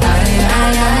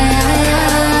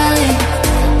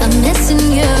 I'm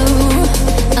missing you.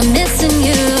 I'm missing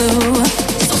you.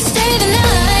 So stay the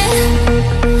night,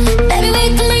 baby, we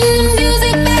can bring the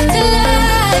music back to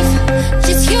life.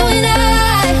 Just you and I.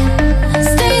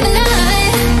 Stay the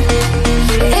night,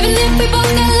 even if we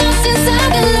both get lost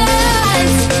inside the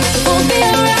lights, we'll be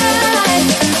alright.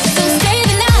 So stay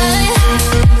the night,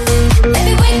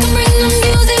 baby, we can bring the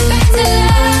music back to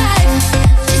life.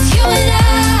 Just you and I.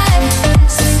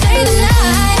 So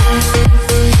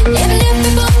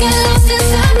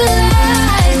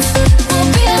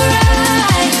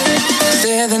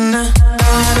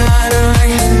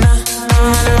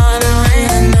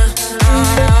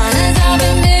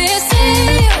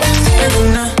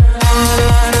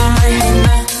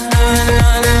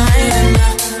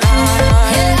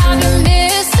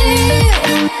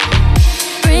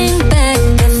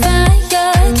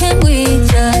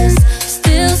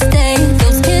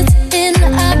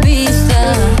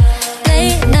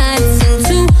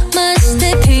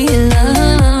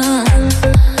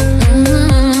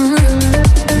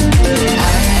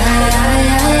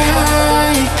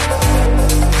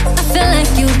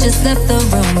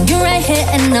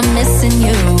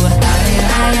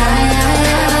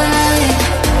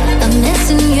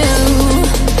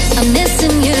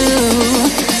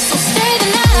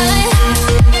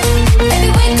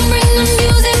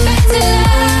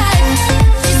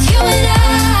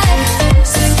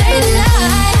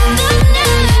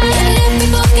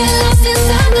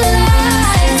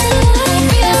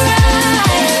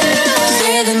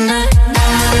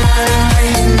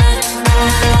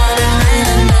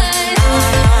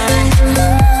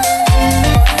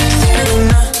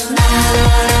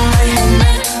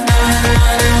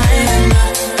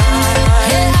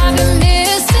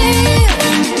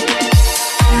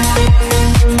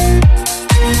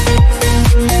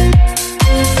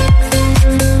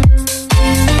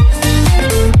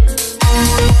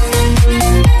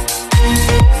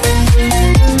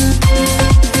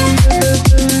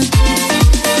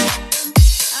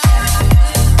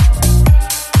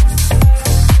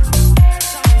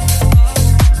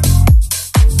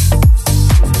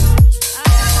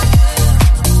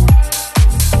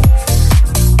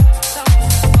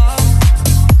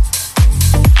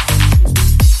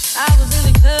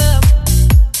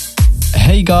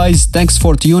Hey guys, thanks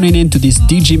for tuning in to this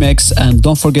DG Mix, and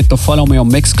don't forget to follow me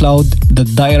on Mixcloud. The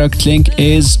direct link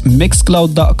is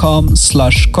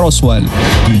mixcloud.com/Crosswell.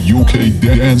 The UK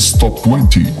Dance Top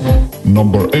 20,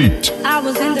 number 8. I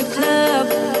was in the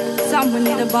club, someone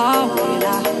in the bar when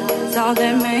I saw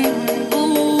that man.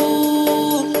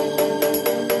 Ooh,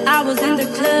 I was in the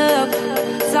club,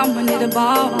 someone in the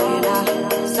bar when I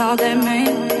saw that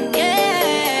man.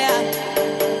 Yeah,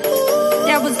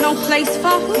 there was no place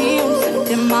for him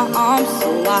in my arms,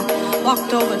 so I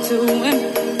walked over to him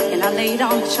and I laid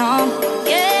on the charm.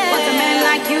 Yeah, what's a man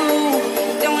like you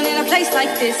doing in a place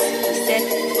like this? He said,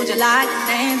 would you like to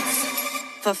dance?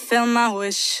 Fulfill my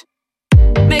wish.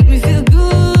 Make me feel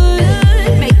good,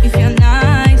 make me feel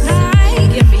nice.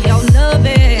 Give me your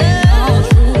loving all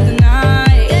through the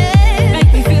night.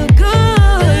 Make me feel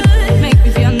good, make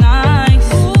me feel nice.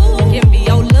 Give me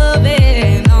your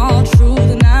loving all through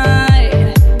the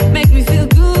night. Make me feel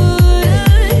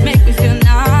good, make me feel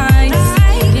nice.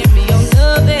 Give me your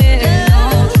loving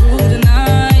all through the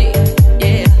night.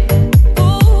 Yeah,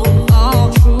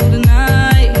 all through the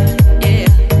night. Yeah,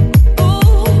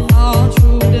 all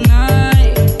through the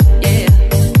night. Yeah.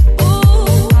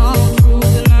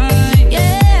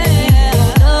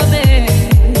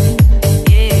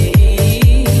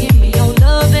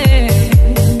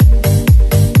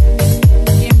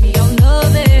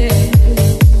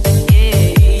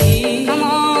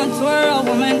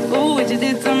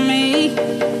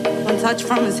 Touch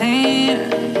from his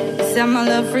hand, set my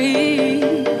love free,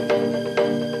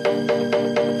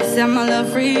 set my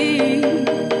love free,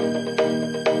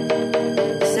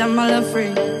 set my love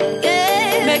free.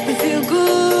 Yeah, make me feel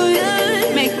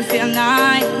good, make me feel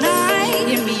nice.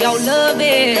 Give me your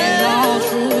loving all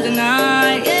through the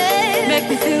night. Make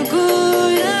me feel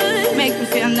good, make me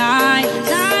feel nice.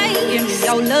 Give me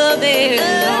your loving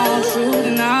all through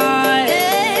the night.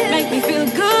 Make me feel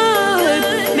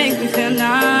good, make me feel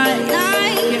nice.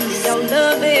 Give me your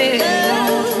loving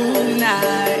all through the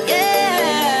night.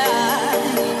 Yeah,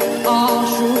 all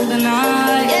through the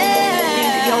night. Give me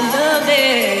your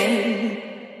loving.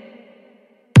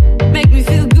 Make me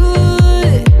feel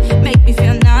good, make me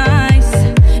feel nice.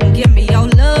 Give me your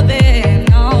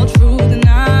loving all through the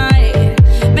night.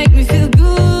 Make me feel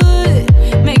good,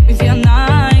 make me feel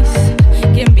nice.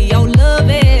 Give me your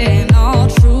loving all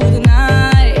through the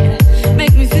night.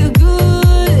 Make me feel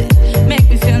good, make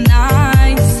me feel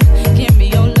nice. Give me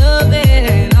your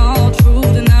loving all through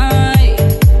the night.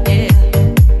 Yeah,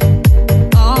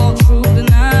 all through the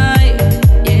night.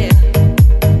 Yeah,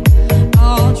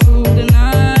 all through the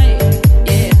night.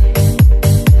 Yeah,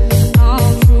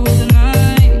 all through the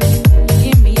night.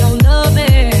 Give me your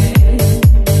loving.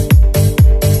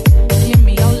 Give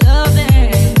me your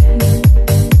loving.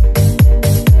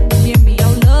 Give me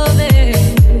your loving.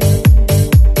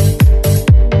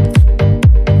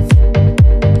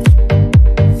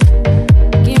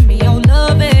 Give me your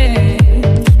loving.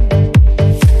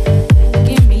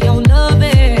 Give me your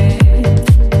loving.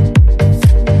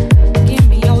 Give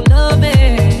me your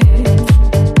loving.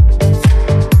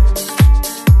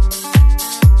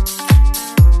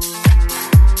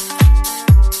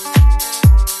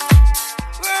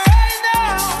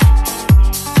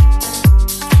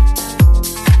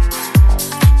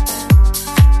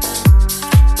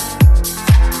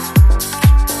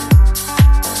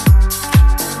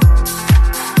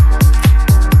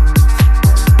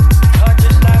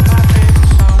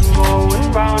 Going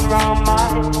round and round my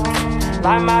head,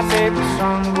 like my favorite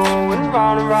song going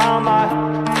round and round my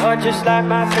head. You're just like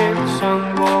my favorite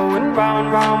song going round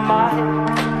and round my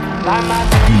head, like my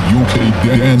The UK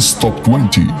Dance Top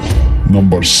 20,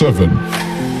 number 7.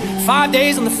 5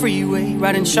 days on the freeway,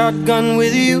 riding shotgun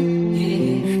with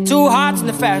you. Two hearts in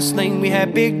the fast lane, we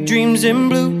had big dreams in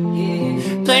blue.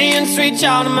 Playing sweet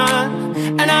child of mine,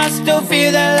 and I still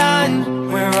feel that line.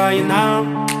 Where are you now?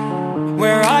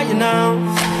 Where are you now?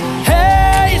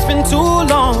 Hey, it's been too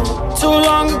long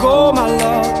ago, my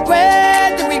love.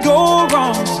 Where did we go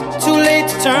wrong? Too late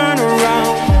to turn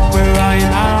around. Where are you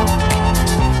now?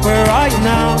 Where are you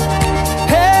now?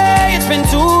 Hey, it's been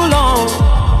too long.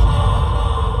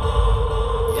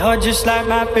 You're just like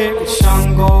my favorite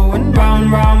song going round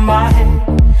and round my head,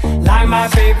 like my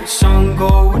favorite song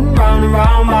going round and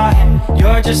round my head.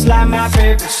 You're just like my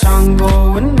favorite song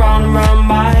going round and round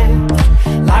my head,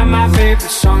 like my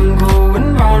favorite song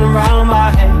going round and round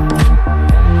my head.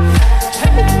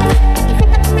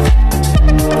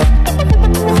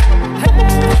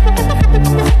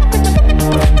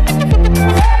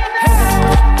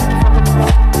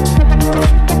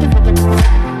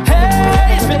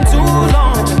 Hey, it's been too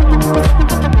long.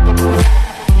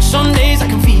 Some days I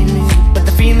can feel it, but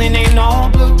the feeling ain't all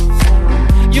blue.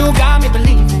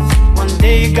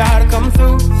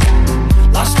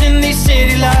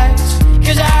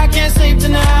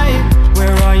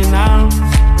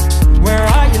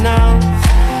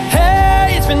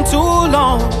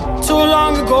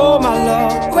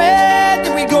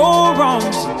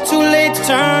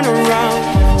 turn around.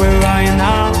 Where are you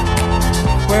now?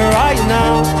 Where are you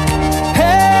now?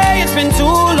 Hey, it's been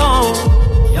too long.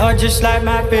 You're just like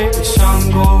my favorite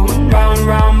song going round and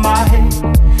round my head.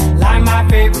 Like my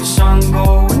favorite song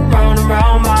going round and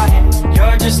round my head.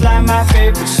 You're just like my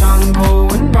favorite song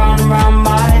going round and round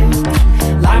my head.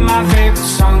 Like my favorite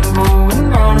song going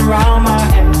round and round my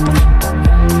head.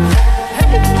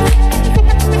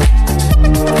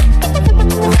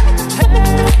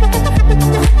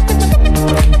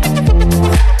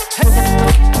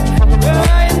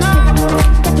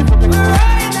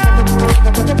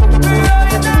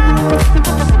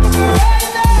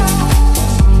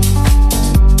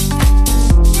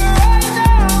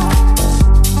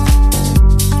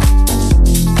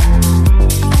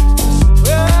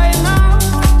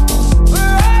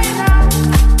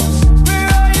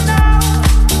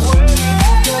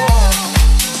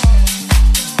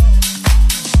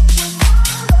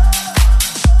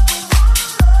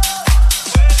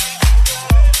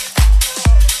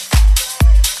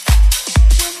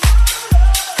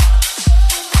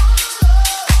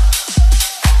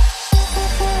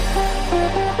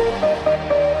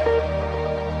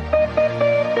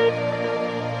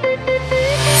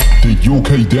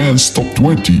 UK Dance Top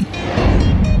 20,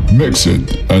 mixed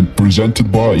and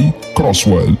presented by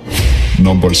Crosswell.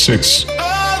 Number 6.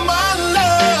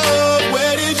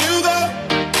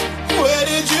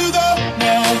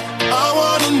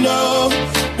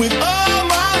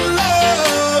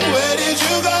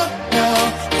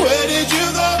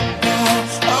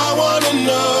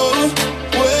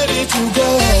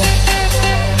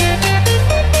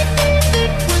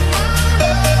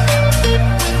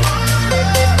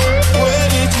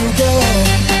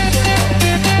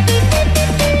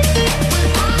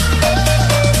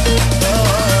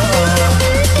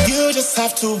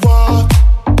 To walk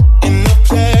in the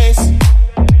place,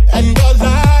 and your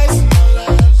lies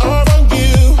are on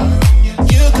you.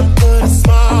 You can put a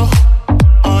smile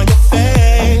on your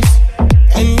face,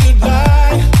 and you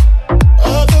light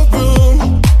up the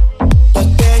room. But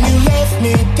then you left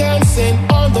me dancing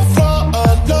on the floor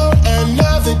alone, and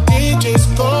now the DJ's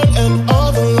gone, and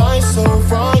all the lights are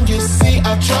wrong. You see,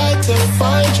 I tried to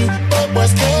find you, but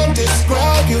words can't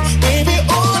describe you. Baby,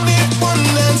 only one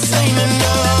that's ain't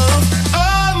enough.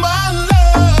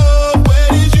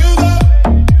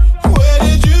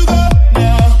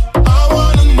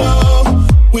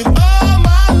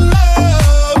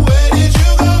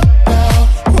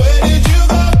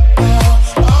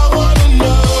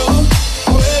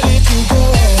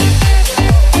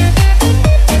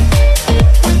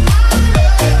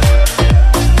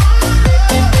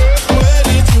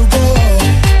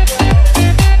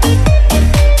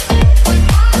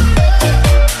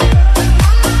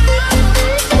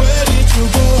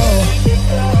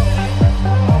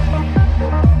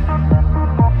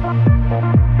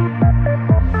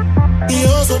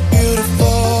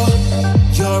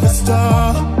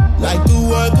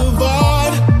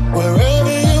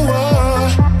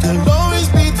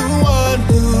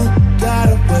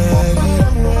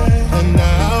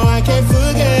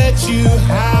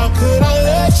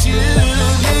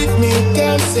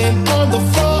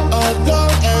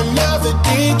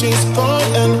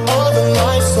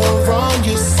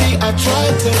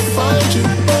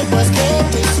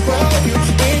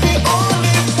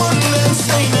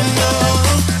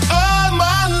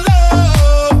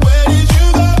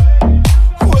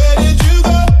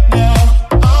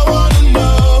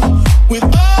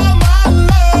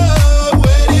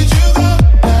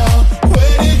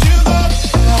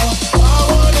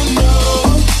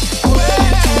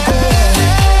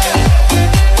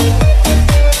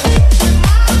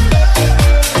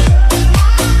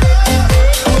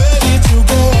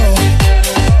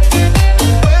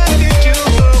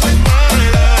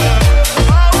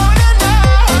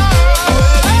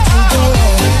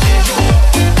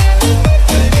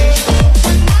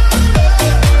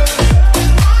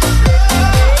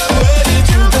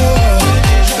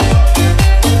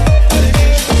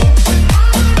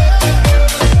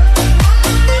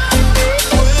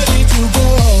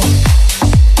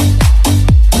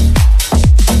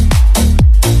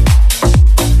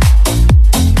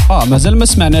 مازال ما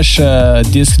سمعناش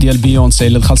الديسك ديال بيونسي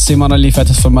اللي دخل السيمانه اللي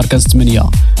فاتت في المركز 8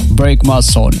 بريك ما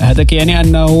سول. هذاك يعني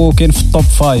انه كاين في التوب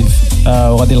 5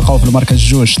 وغادي نلقاو في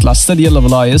المركز 2 3 ديال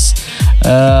البلايص.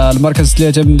 المركز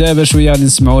 3 من دابا شويه غادي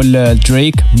نسمعوا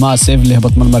لدريك ماسيف اللي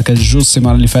هبط من المركز 2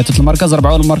 السيمانه اللي فاتت. المركز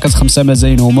 4 والمركز 5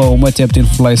 مازالين هما ثابتين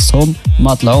في بلايصهم،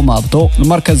 ما طلعوا ما هبطوا.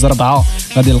 المركز 4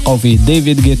 غادي نلقاو فيه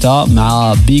ديفيد غيتا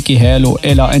مع بيكي هيل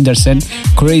وإيلا أندرسون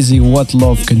كريزي وات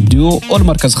لوف كان دو.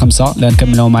 والمركز 5 اللي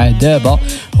نكملوا معاه دابا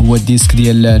هو الديسك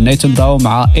ديال نايتن داو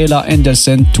مع إيلا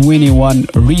أندرسون 21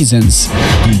 Reasons.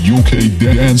 The UK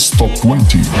Dance Top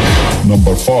 20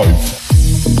 Number 5.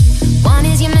 One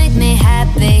is you make me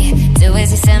happy, two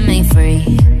is you set me free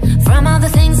from all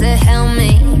the things that held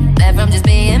me back from just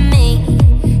being me.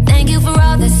 Thank you for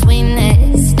all the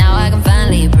sweetness, now I can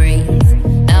finally breathe,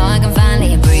 now I can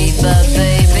finally breathe. But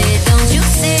baby, don't you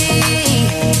see,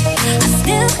 I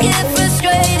still get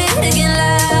frustrated, again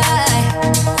lie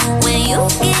when you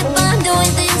keep on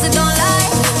doing things that don't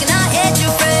like. And I hate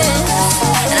your friends,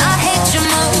 and I hate your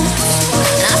moves,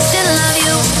 and I still love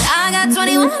you. I got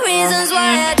 21 reasons why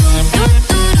I do.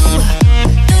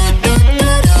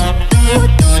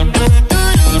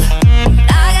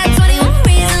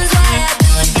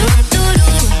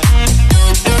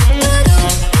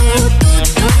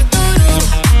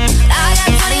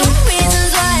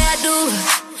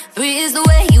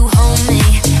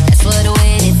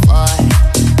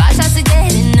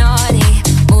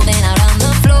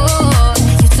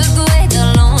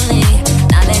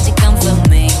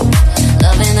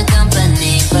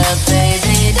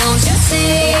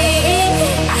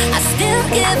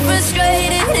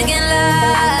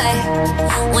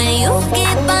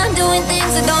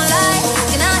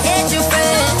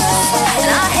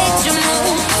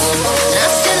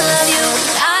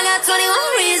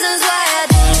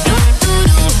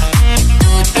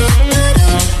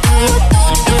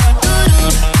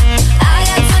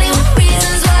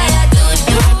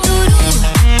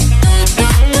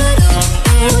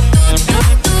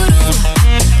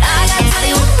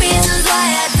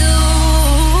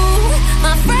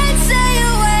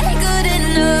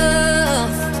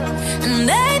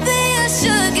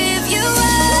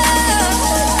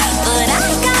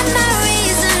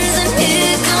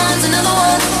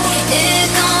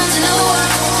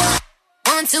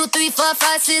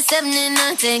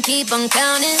 Keep on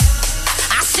counting.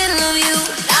 I still love you.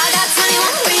 I got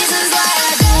 21 reasons why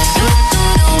I do.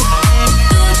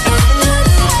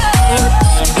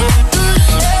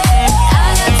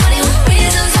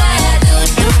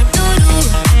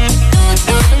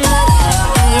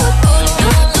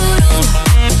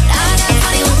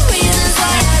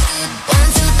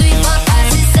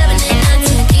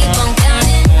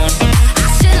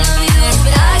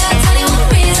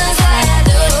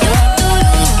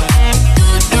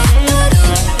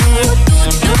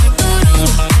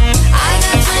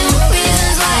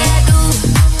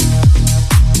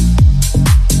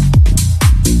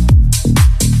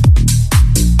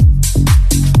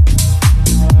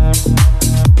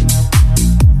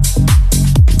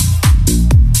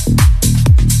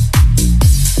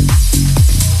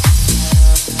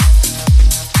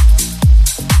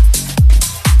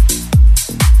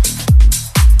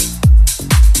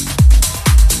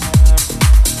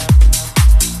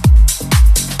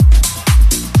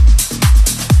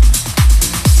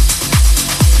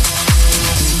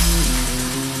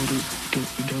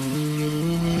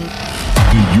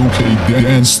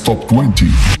 Dance Top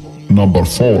 20 Number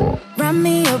 4. Wrap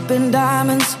me up in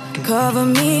diamonds, cover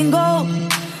me in gold,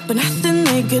 but nothing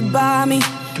they could buy me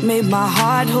made my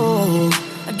heart whole.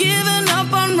 I'd given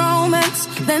up on romance,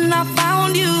 then I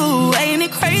found you. Ain't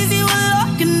it crazy what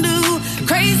love can do?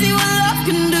 Crazy what love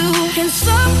can do. Can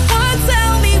someone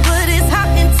tell me what is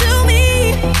happening to me?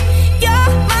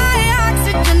 You're my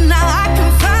oxygen, now I can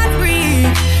find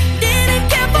breathe. Didn't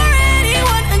care for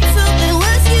anyone until it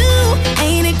was you.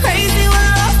 Ain't it crazy what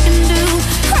love can do?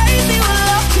 Crazy what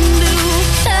love can do.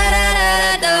 Da da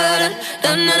da da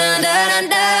da da da da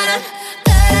da da.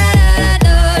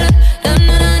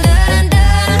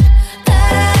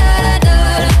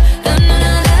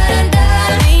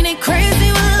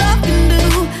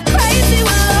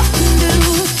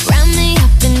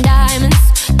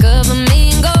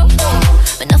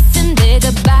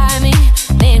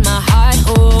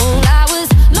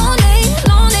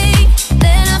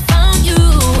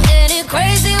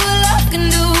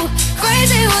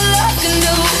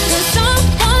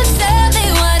 Someone tell me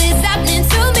what is happening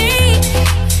to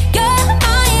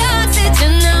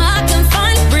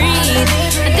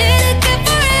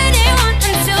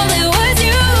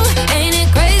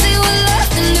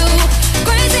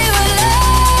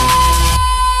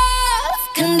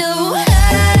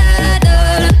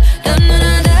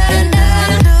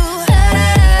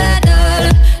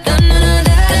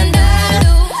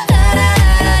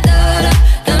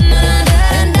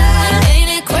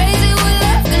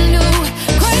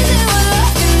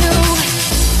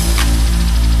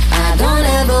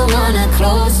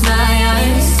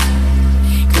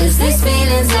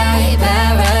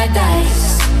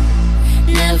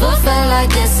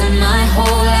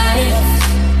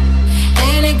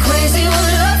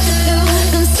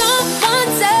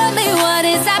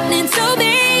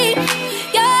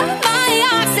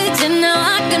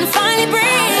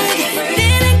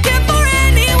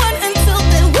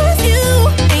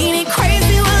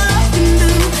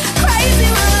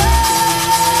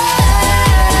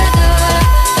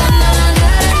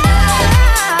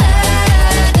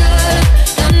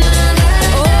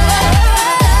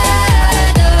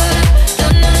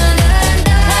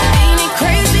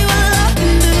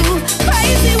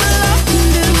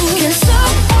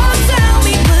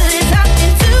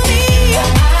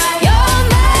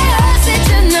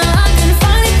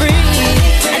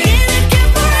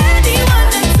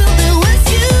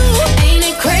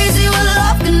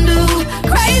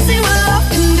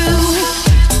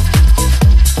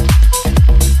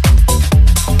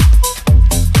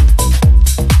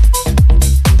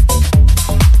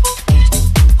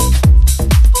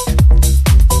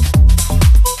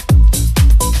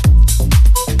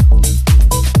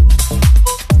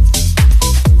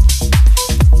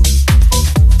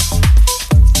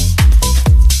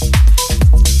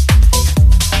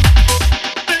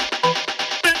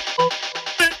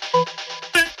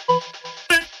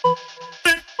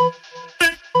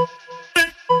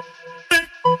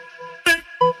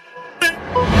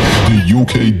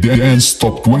Dance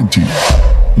Top 20.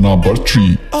 Number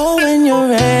 3. Oh, when you're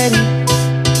ready,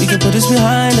 we can put this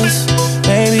behind us.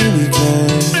 Maybe we can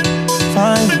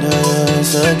find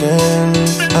us again.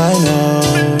 I know.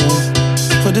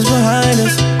 Put this behind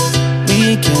us.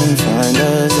 We can find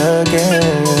us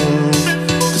again.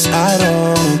 'Cause I don't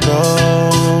wanna go.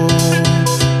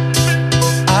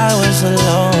 I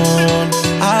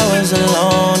was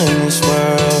alone in this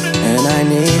world, and I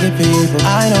needed people.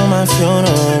 I know my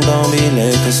funeral gon' be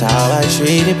lit, 'cause how I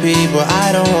treated people.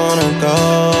 I don't wanna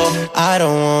go, I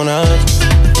don't wanna.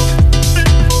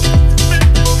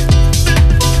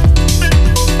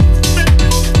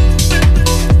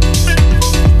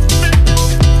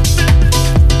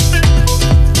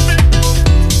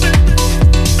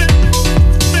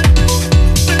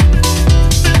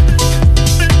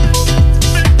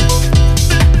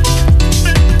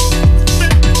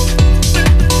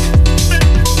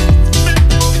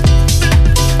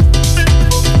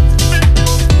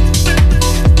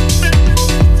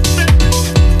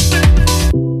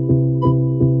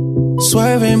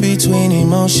 Swerving between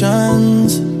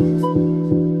emotions.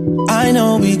 I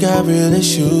know we got real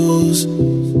issues.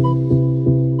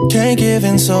 Can't give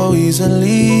in so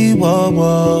easily. Whoa,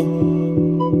 whoa.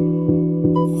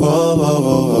 Whoa, whoa,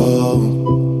 whoa, whoa.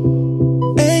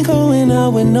 Ain't going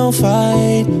out with no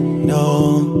fight, no.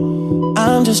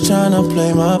 I'm just trying to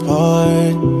play my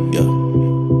part, yeah.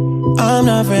 I'm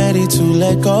not ready to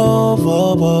let go,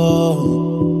 whoa, whoa.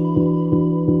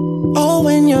 Oh,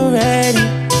 when you're ready,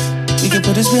 we can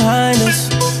put this behind us.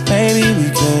 Maybe we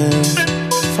can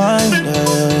find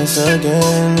us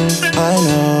again. I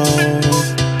know.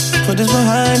 Put this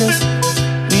behind us.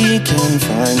 We can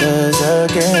find us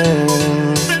again.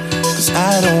 'Cause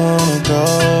I don't wanna go.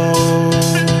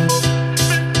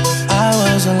 I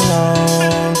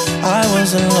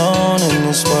was alone in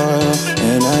this world,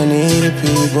 and I needed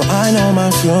people. I know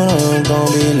my funeral gon'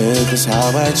 be lit, 'cause how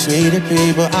I treated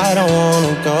people. I don't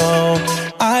wanna go.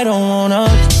 I don't wanna.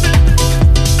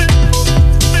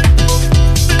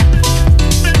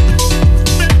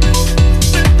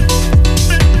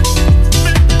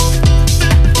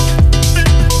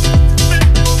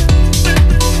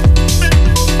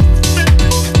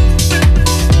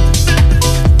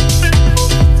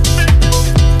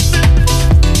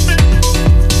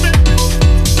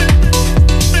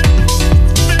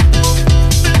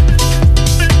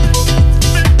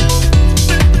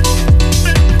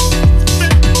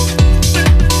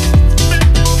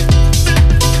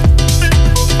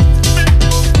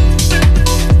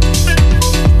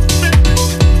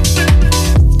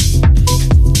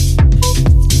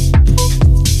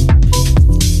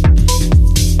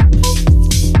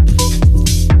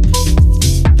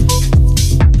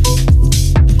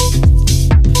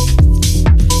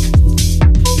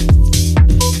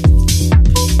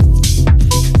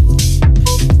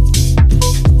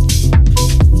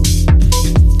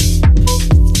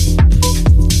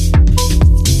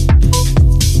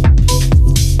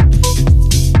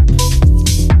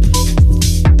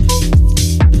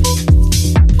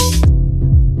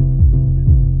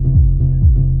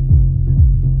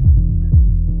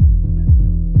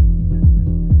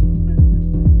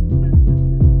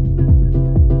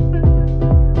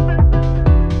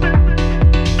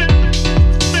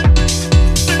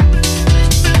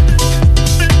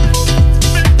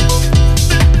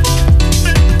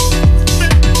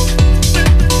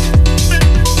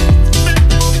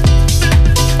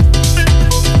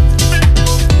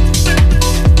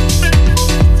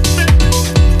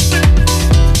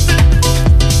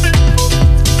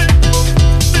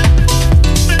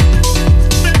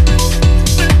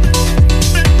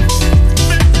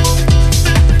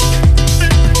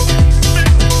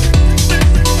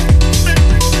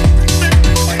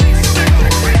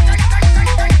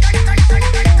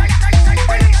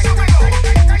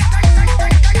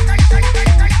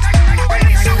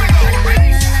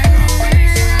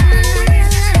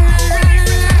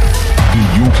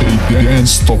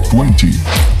 Dance Top 20.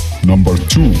 Number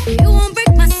 2. You won't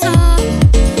break my soul.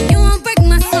 You won't break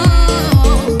my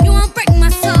soul. You won't break my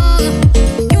soul.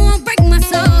 You won't break my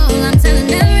soul. I'm telling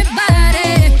everybody,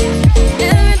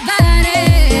 everybody,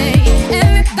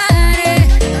 everybody,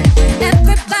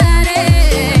 everybody.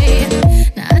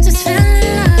 Now I just fell in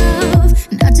love.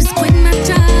 Now I just quit my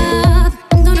job.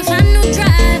 I'm gonna find no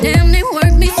drive. Damn, they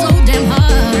work me so damn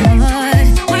hard.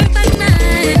 Work by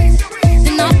 9,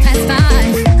 then off past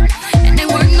 5. And they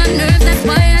work my nerves. That's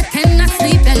why I cannot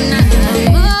sleep at night.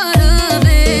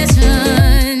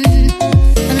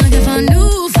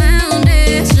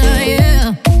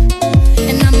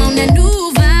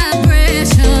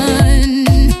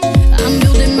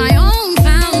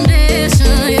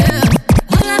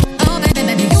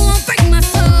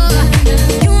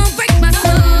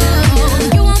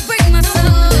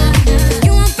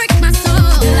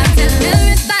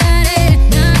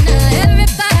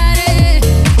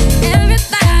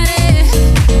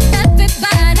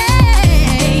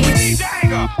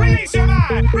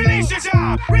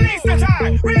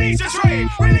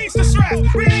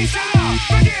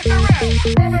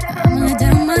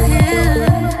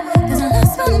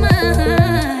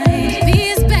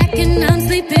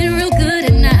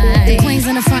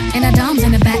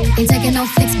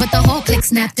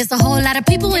 snap, there's a whole lot of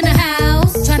people in the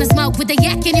house trying to smoke with the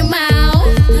yak in your mouth.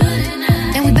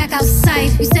 And we back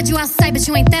outside. You said you outside, but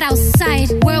you ain't that outside.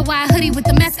 Worldwide hoodie with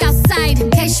the mask outside, in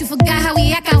case you forgot how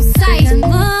we act outside. And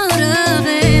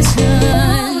motivation,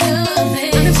 I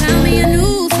done found me a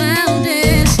new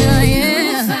foundation,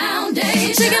 yeah.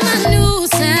 Checking my new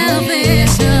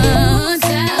salvation.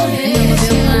 I'ma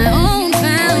build my own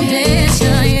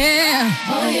foundation,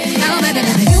 yeah. Oh, baby,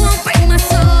 you won't break my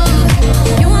soul.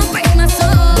 You won't break my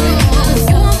soul.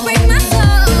 You won't break my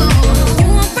soul. You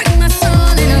won't break my soul.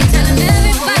 And I'm telling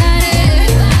everybody,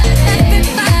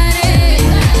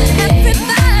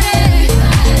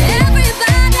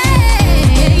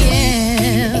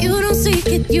 yeah. You don't seek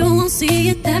it, you won't see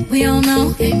it, that we all know.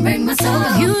 Can't break my soul.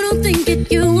 You don't think it,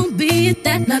 you won't be it,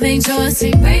 that love ain't yours.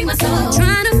 Can't break my soul.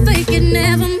 Trying to fake it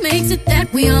never makes it, that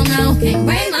we all know. Can't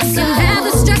break my soul. Can have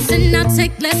the stress and I'll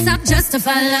take less, I'll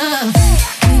justify love.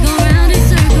 We go round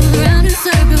in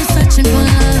circles, searching for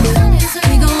love.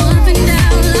 We go up and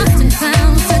down, lost and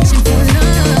found, searching for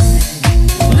love.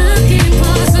 Looking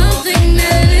for something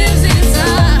that lives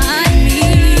inside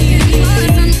me.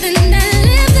 Something that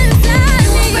lives inside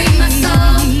me. You won't break my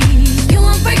soul. You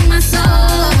won't break my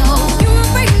soul. You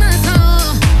won't break my soul.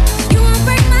 You won't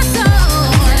break my soul.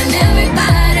 Telling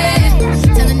everybody,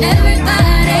 telling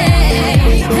everybody,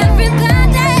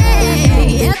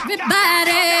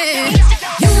 everybody.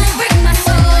 You won't break my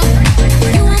soul.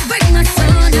 You won't break my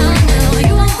soul. No, no.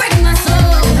 You won't break my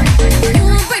soul. You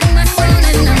won't break my soul.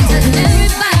 And I'm telling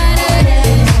everybody,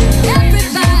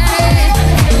 everybody,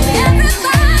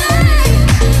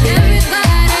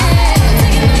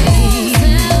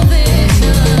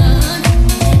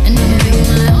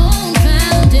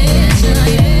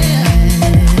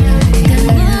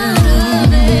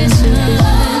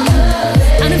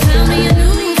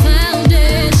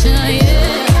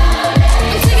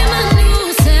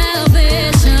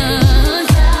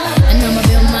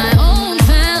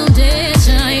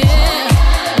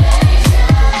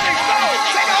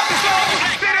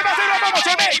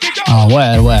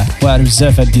 واعر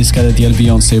بزاف هاد الديسك هذا ديال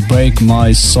بيونسي بريك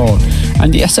ماي سول.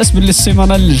 عندي احساس باللي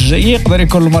السيمانه الجايه يقدر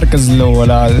يكون المركز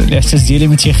الاول، الاحساس ديالي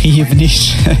ما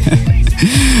تيخيبنيش.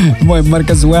 المهم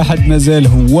مركز واحد مازال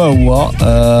هو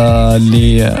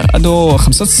اللي هادو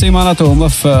 5 سيمانات هما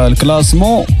في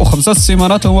الكلاسمون و5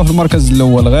 سيمانات هما في المركز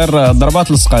الاول، غير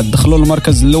ضربات السقاط دخلوا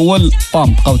المركز الاول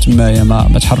بام بقاو تمايا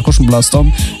ما تحركوش من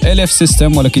بلاصتهم. LF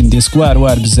سيستم ولكن ديسك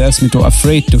واعر بزاف سميتو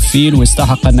افريد تو فيل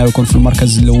ويستحق انه يكون في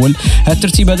المركز الاول. هاد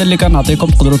الترتيب هذا اللي كنعطيكم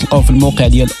تقدروا تلقاوه في الموقع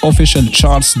ديال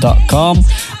officialcharts.com،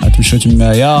 تمشيو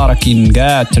تمايا راه كاين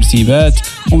كاع الترتيبات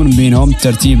ومن بينهم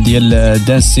الترتيب ديال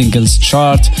دانس سينجلز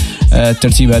تشارت،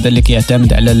 الترتيب هذا اللي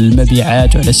كيعتمد على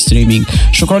المبيعات وعلى الستريمينغ.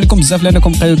 شكرا لكم بزاف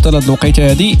لانكم بقيتوا حتى لهاد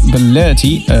الوقيته هذه.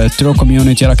 بلاتي ترو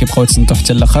كوميونيتي راه كيبقاو تصنتوا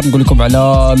حتى الاخر. نقول لكم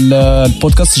على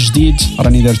البودكاست الجديد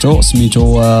راني درتو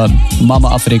سميتو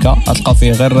ماما افريكا، غتلقاو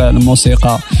فيه غير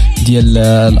الموسيقى ديال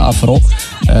الافرو،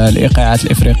 الايقاعات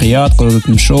الافريقيه. تقدروا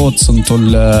تمشوا تصنتوا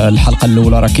الحلقه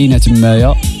الاولى راه كاينه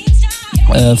تمايا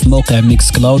في موقع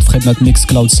ميكس كلاود، في خدمه ميكس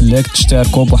كلاود سيليكت.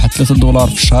 تشتركوا بواحد $3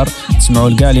 في الشهر، تسمعوا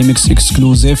لكاع لي ميكس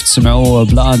اكسكلوزيف، تسمعوا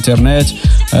بلا انترنت،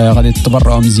 غادي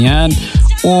تتبرعوا مزيان.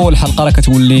 والحلقه راه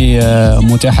كتولي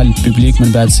متاحه للبوبليك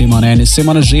من بعد سيمانه، يعني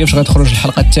السيمانه الجايه فاش غتخرج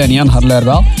الحلقه الثانيه نهار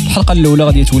الاربعاء، الحلقه الاولى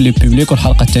غادي تولي بوبليك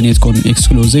والحلقه الثانيه تكون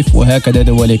اكسكلوزيف وهكذا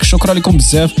دواليك. شكرا لكم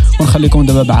بزاف ونخليكم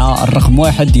دابا مع الرقم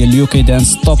 1 ديال اليو كي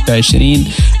دانس توب 20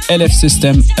 LF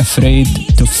سيستم افريد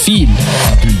تو فيل.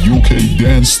 The UK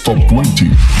Dance Top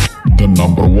 20, the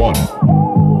number 1.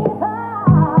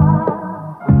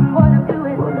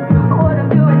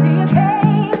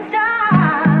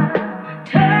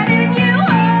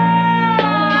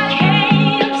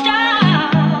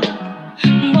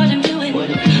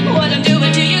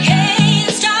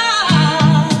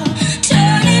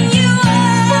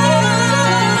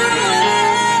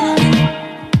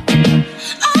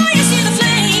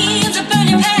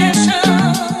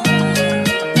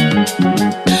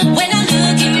 When I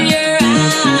look in your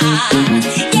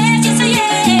eyes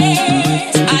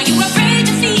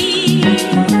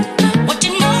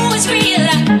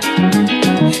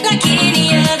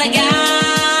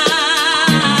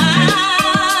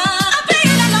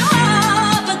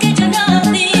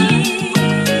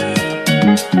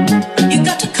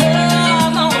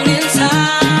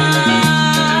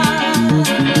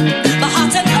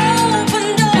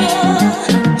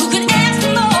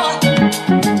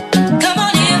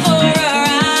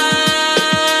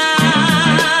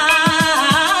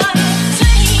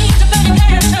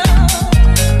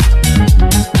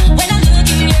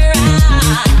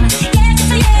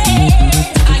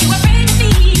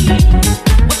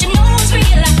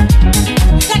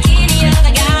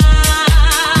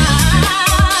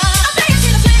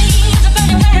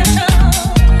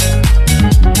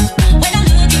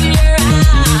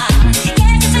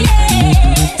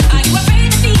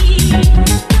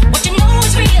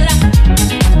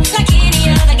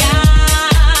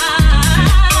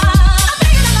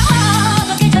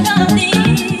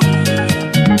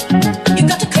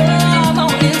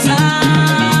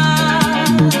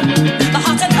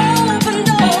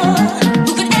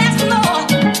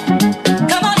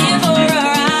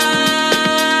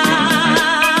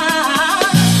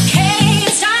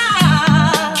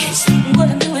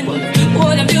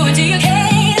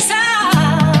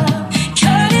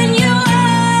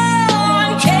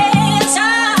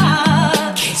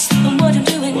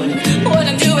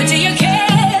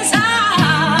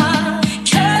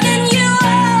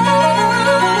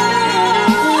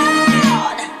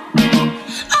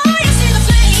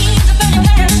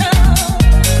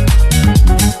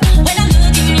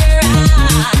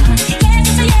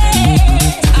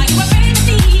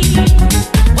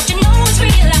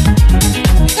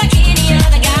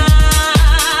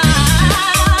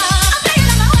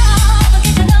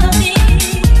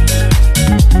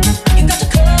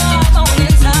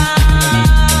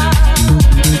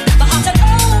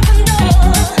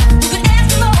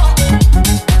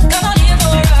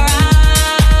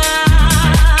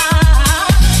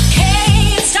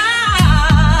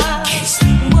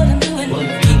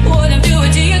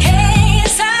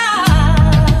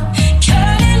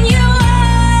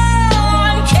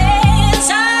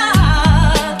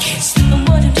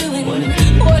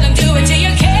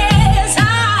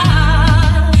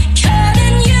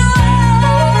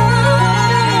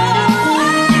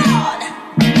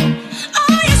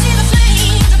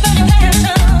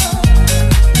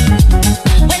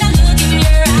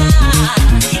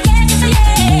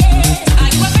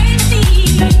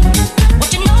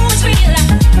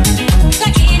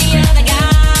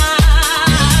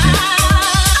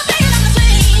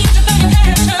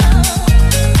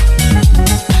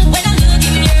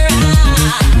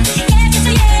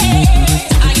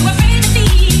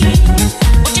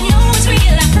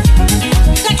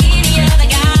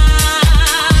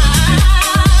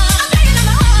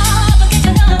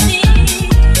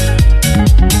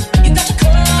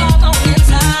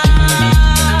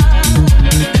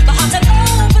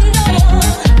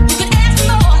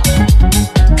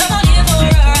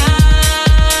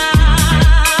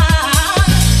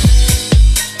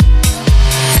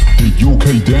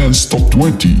UK Dance Top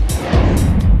 20.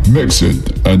 Mixed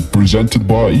and presented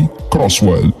by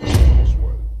Crosswell.